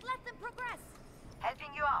can't let them progress.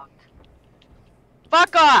 Helping you out.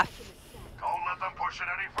 Fuck off. Don't let them push it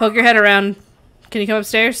any Poke your head around. Can you come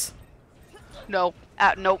upstairs? No.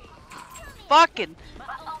 Nope. Fucking. My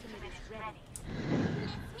ultimate is ready.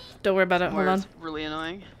 Don't worry about it. Hold Moira's on. really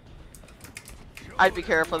annoying. I'd be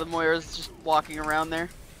careful. The Moira's just walking around there.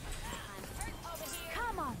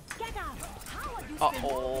 Come on, get out. How are you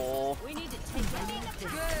Uh-oh. We need to take them.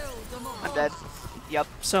 I'm dead. Yep.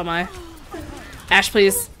 So am I. Ash,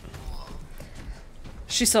 please.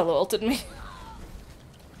 She solo ulted me.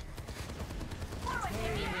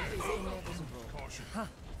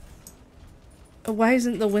 Why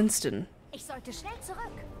isn't the Winston? Ich sollte schnell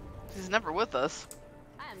zurück. He's never with us.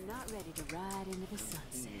 I'm not ready to ride into the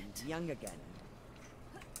sunset. Young again.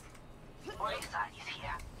 Orisa is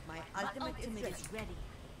here. My My ultimate ultimate is is ready.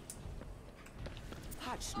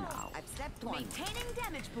 Hush now. I've slept one. Maintaining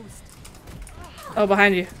damage boost. Oh,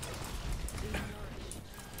 behind you. Just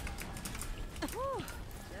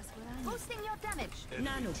what I need. Boosting your damage.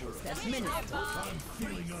 Nano boost at minute. I'm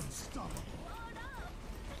feeling unstoppable.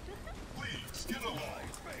 Please get alive.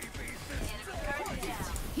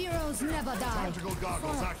 Heroes never die. Tactical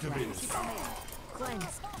goggles activated.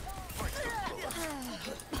 Cleanse.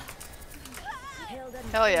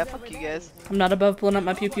 Hell yeah, fuck you guys. I'm not above pulling up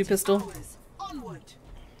my pew pew pistol. Onward.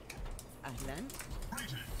 Ahlan.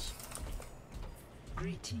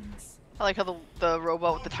 Greetings. I like how the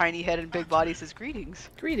robot with the tiny head and big body says greetings.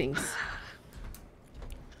 Greetings.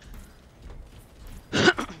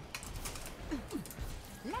 Let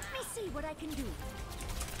me see what I can do.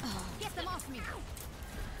 Get them off me.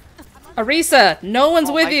 Arisa, no one's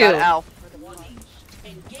Oh with my you. God, ow.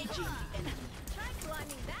 Try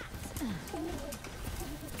climbing that.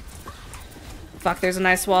 Fuck, there's a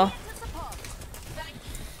nice wall.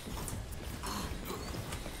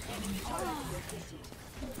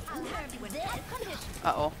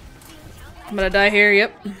 Uh-oh. I'm gonna die here,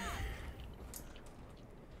 yep. We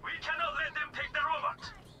cannot let them take the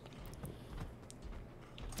robot.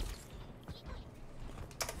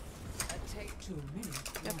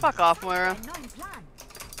 Fuck off, Moira. Annoying plan.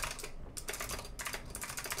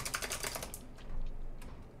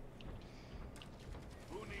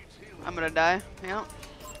 I'm gonna die. Yeah.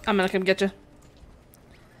 I'm gonna come get you.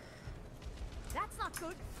 That's not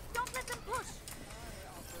good. Don't let them push.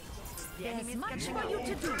 There's much for you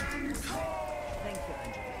to do. Thank you,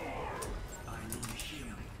 Angela.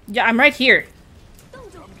 Yeah, I'm right here.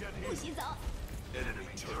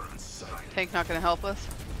 Tank not gonna help us.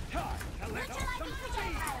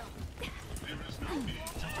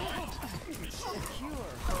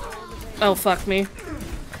 Oh, fuck me.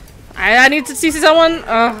 I need to see someone.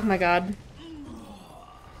 Oh my god.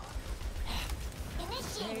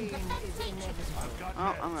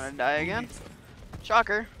 Oh, I'm gonna die again.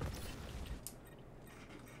 Shocker.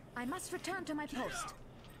 I must return to my post.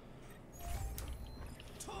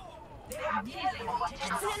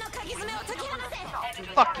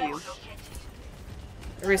 Fuck you.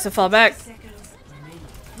 Orisa, fall back.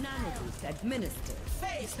 Nano boost administered.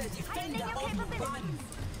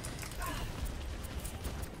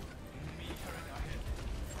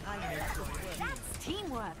 That's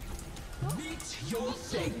teamwork.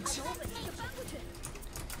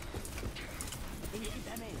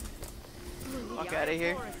 Fuck out of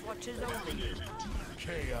here.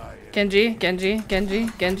 Genji, Genji, Genji,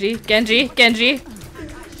 Genji, Genji, Genji.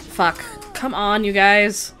 Fuck. Come on, you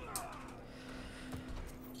guys.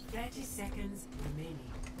 30 seconds remaining.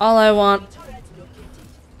 All I want.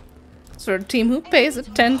 Sort of team who pays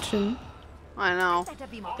attention. I know.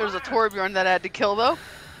 There's a Torbjorn that I had to kill though.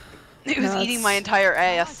 He was No, eating my entire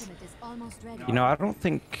ass. Ultimate is almost ready. You know, I don't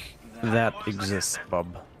think that exists,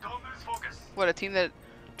 bub. What, a team that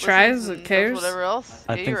Tries, listens it and does cares. whatever else?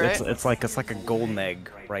 I Yeah, think you're right. it's like a golden egg,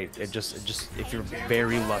 right? It just if you're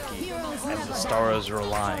very lucky and the stars are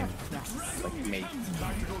aligned, like me.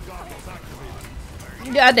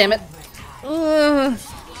 God damn it. Ugh.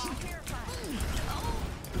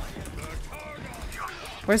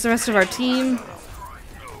 Where's the rest of our team?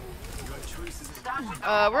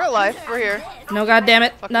 We're alive. We're here. No, god damn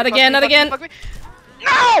it. Fuck Not me, fuck again, me, not fuck me, again. fuck me.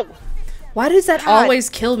 No! Why does that God. always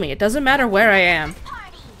kill me? It doesn't matter where I am.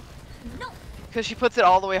 Because she puts it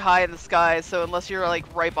all the way high in the sky, so unless you're like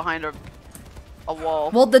right behind a wall.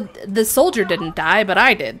 Well, the soldier didn't die, but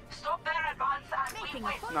I did. Stop their advance and we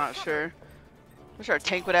wait. Not sure. Wish our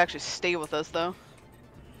tank would actually stay with us though.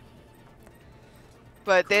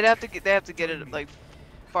 But they have to get it like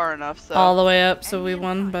far enough. So All the way up, so we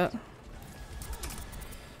won, but...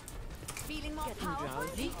 Feeling more powerful?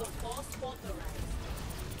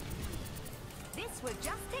 This will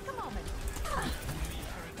just take a moment.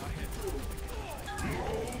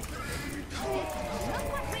 Look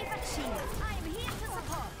what we've achieved. I am here to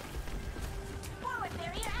support. Forward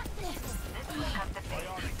barrier active.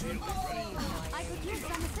 I could use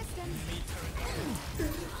some assistance.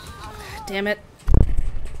 Damn it.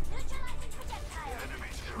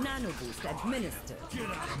 Nano boost administered.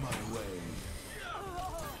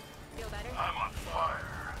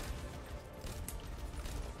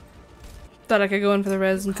 Thought I could go in for the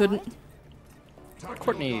res and couldn't.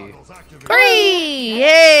 Courtney. Hooray!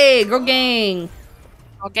 Yay! Go gang!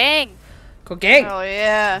 Oh, gang. Go gang! Oh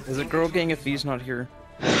yeah. Is it girl gang if he's not here?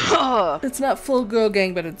 It's not full girl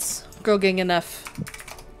gang, but it's girl gang enough.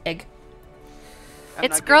 Egg. I'm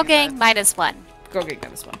It's not girl giving gang -1. Girl gang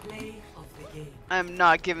minus one. I'm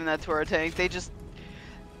not giving that to our tank. They just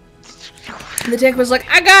The tank was like,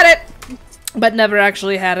 I got it! But never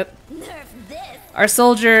actually had it. Nerf this. Our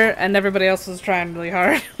soldier and everybody else was trying really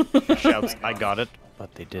hard. Shouts, I got it,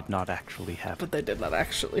 but they did not actually have it. But they did not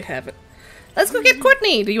actually have it. Let's go get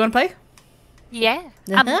Courtney! Do you want to play? Yeah.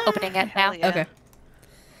 I'm opening it now. Hell yeah. Okay.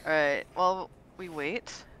 All right. Well, we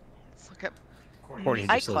wait. Let's look at Courtney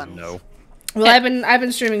just says icons. no. Well, I've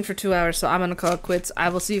been streaming for 2 hours, so I'm gonna call it quits. I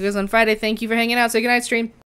will see you guys on Friday. Thank you for hanging out. Say goodnight, stream.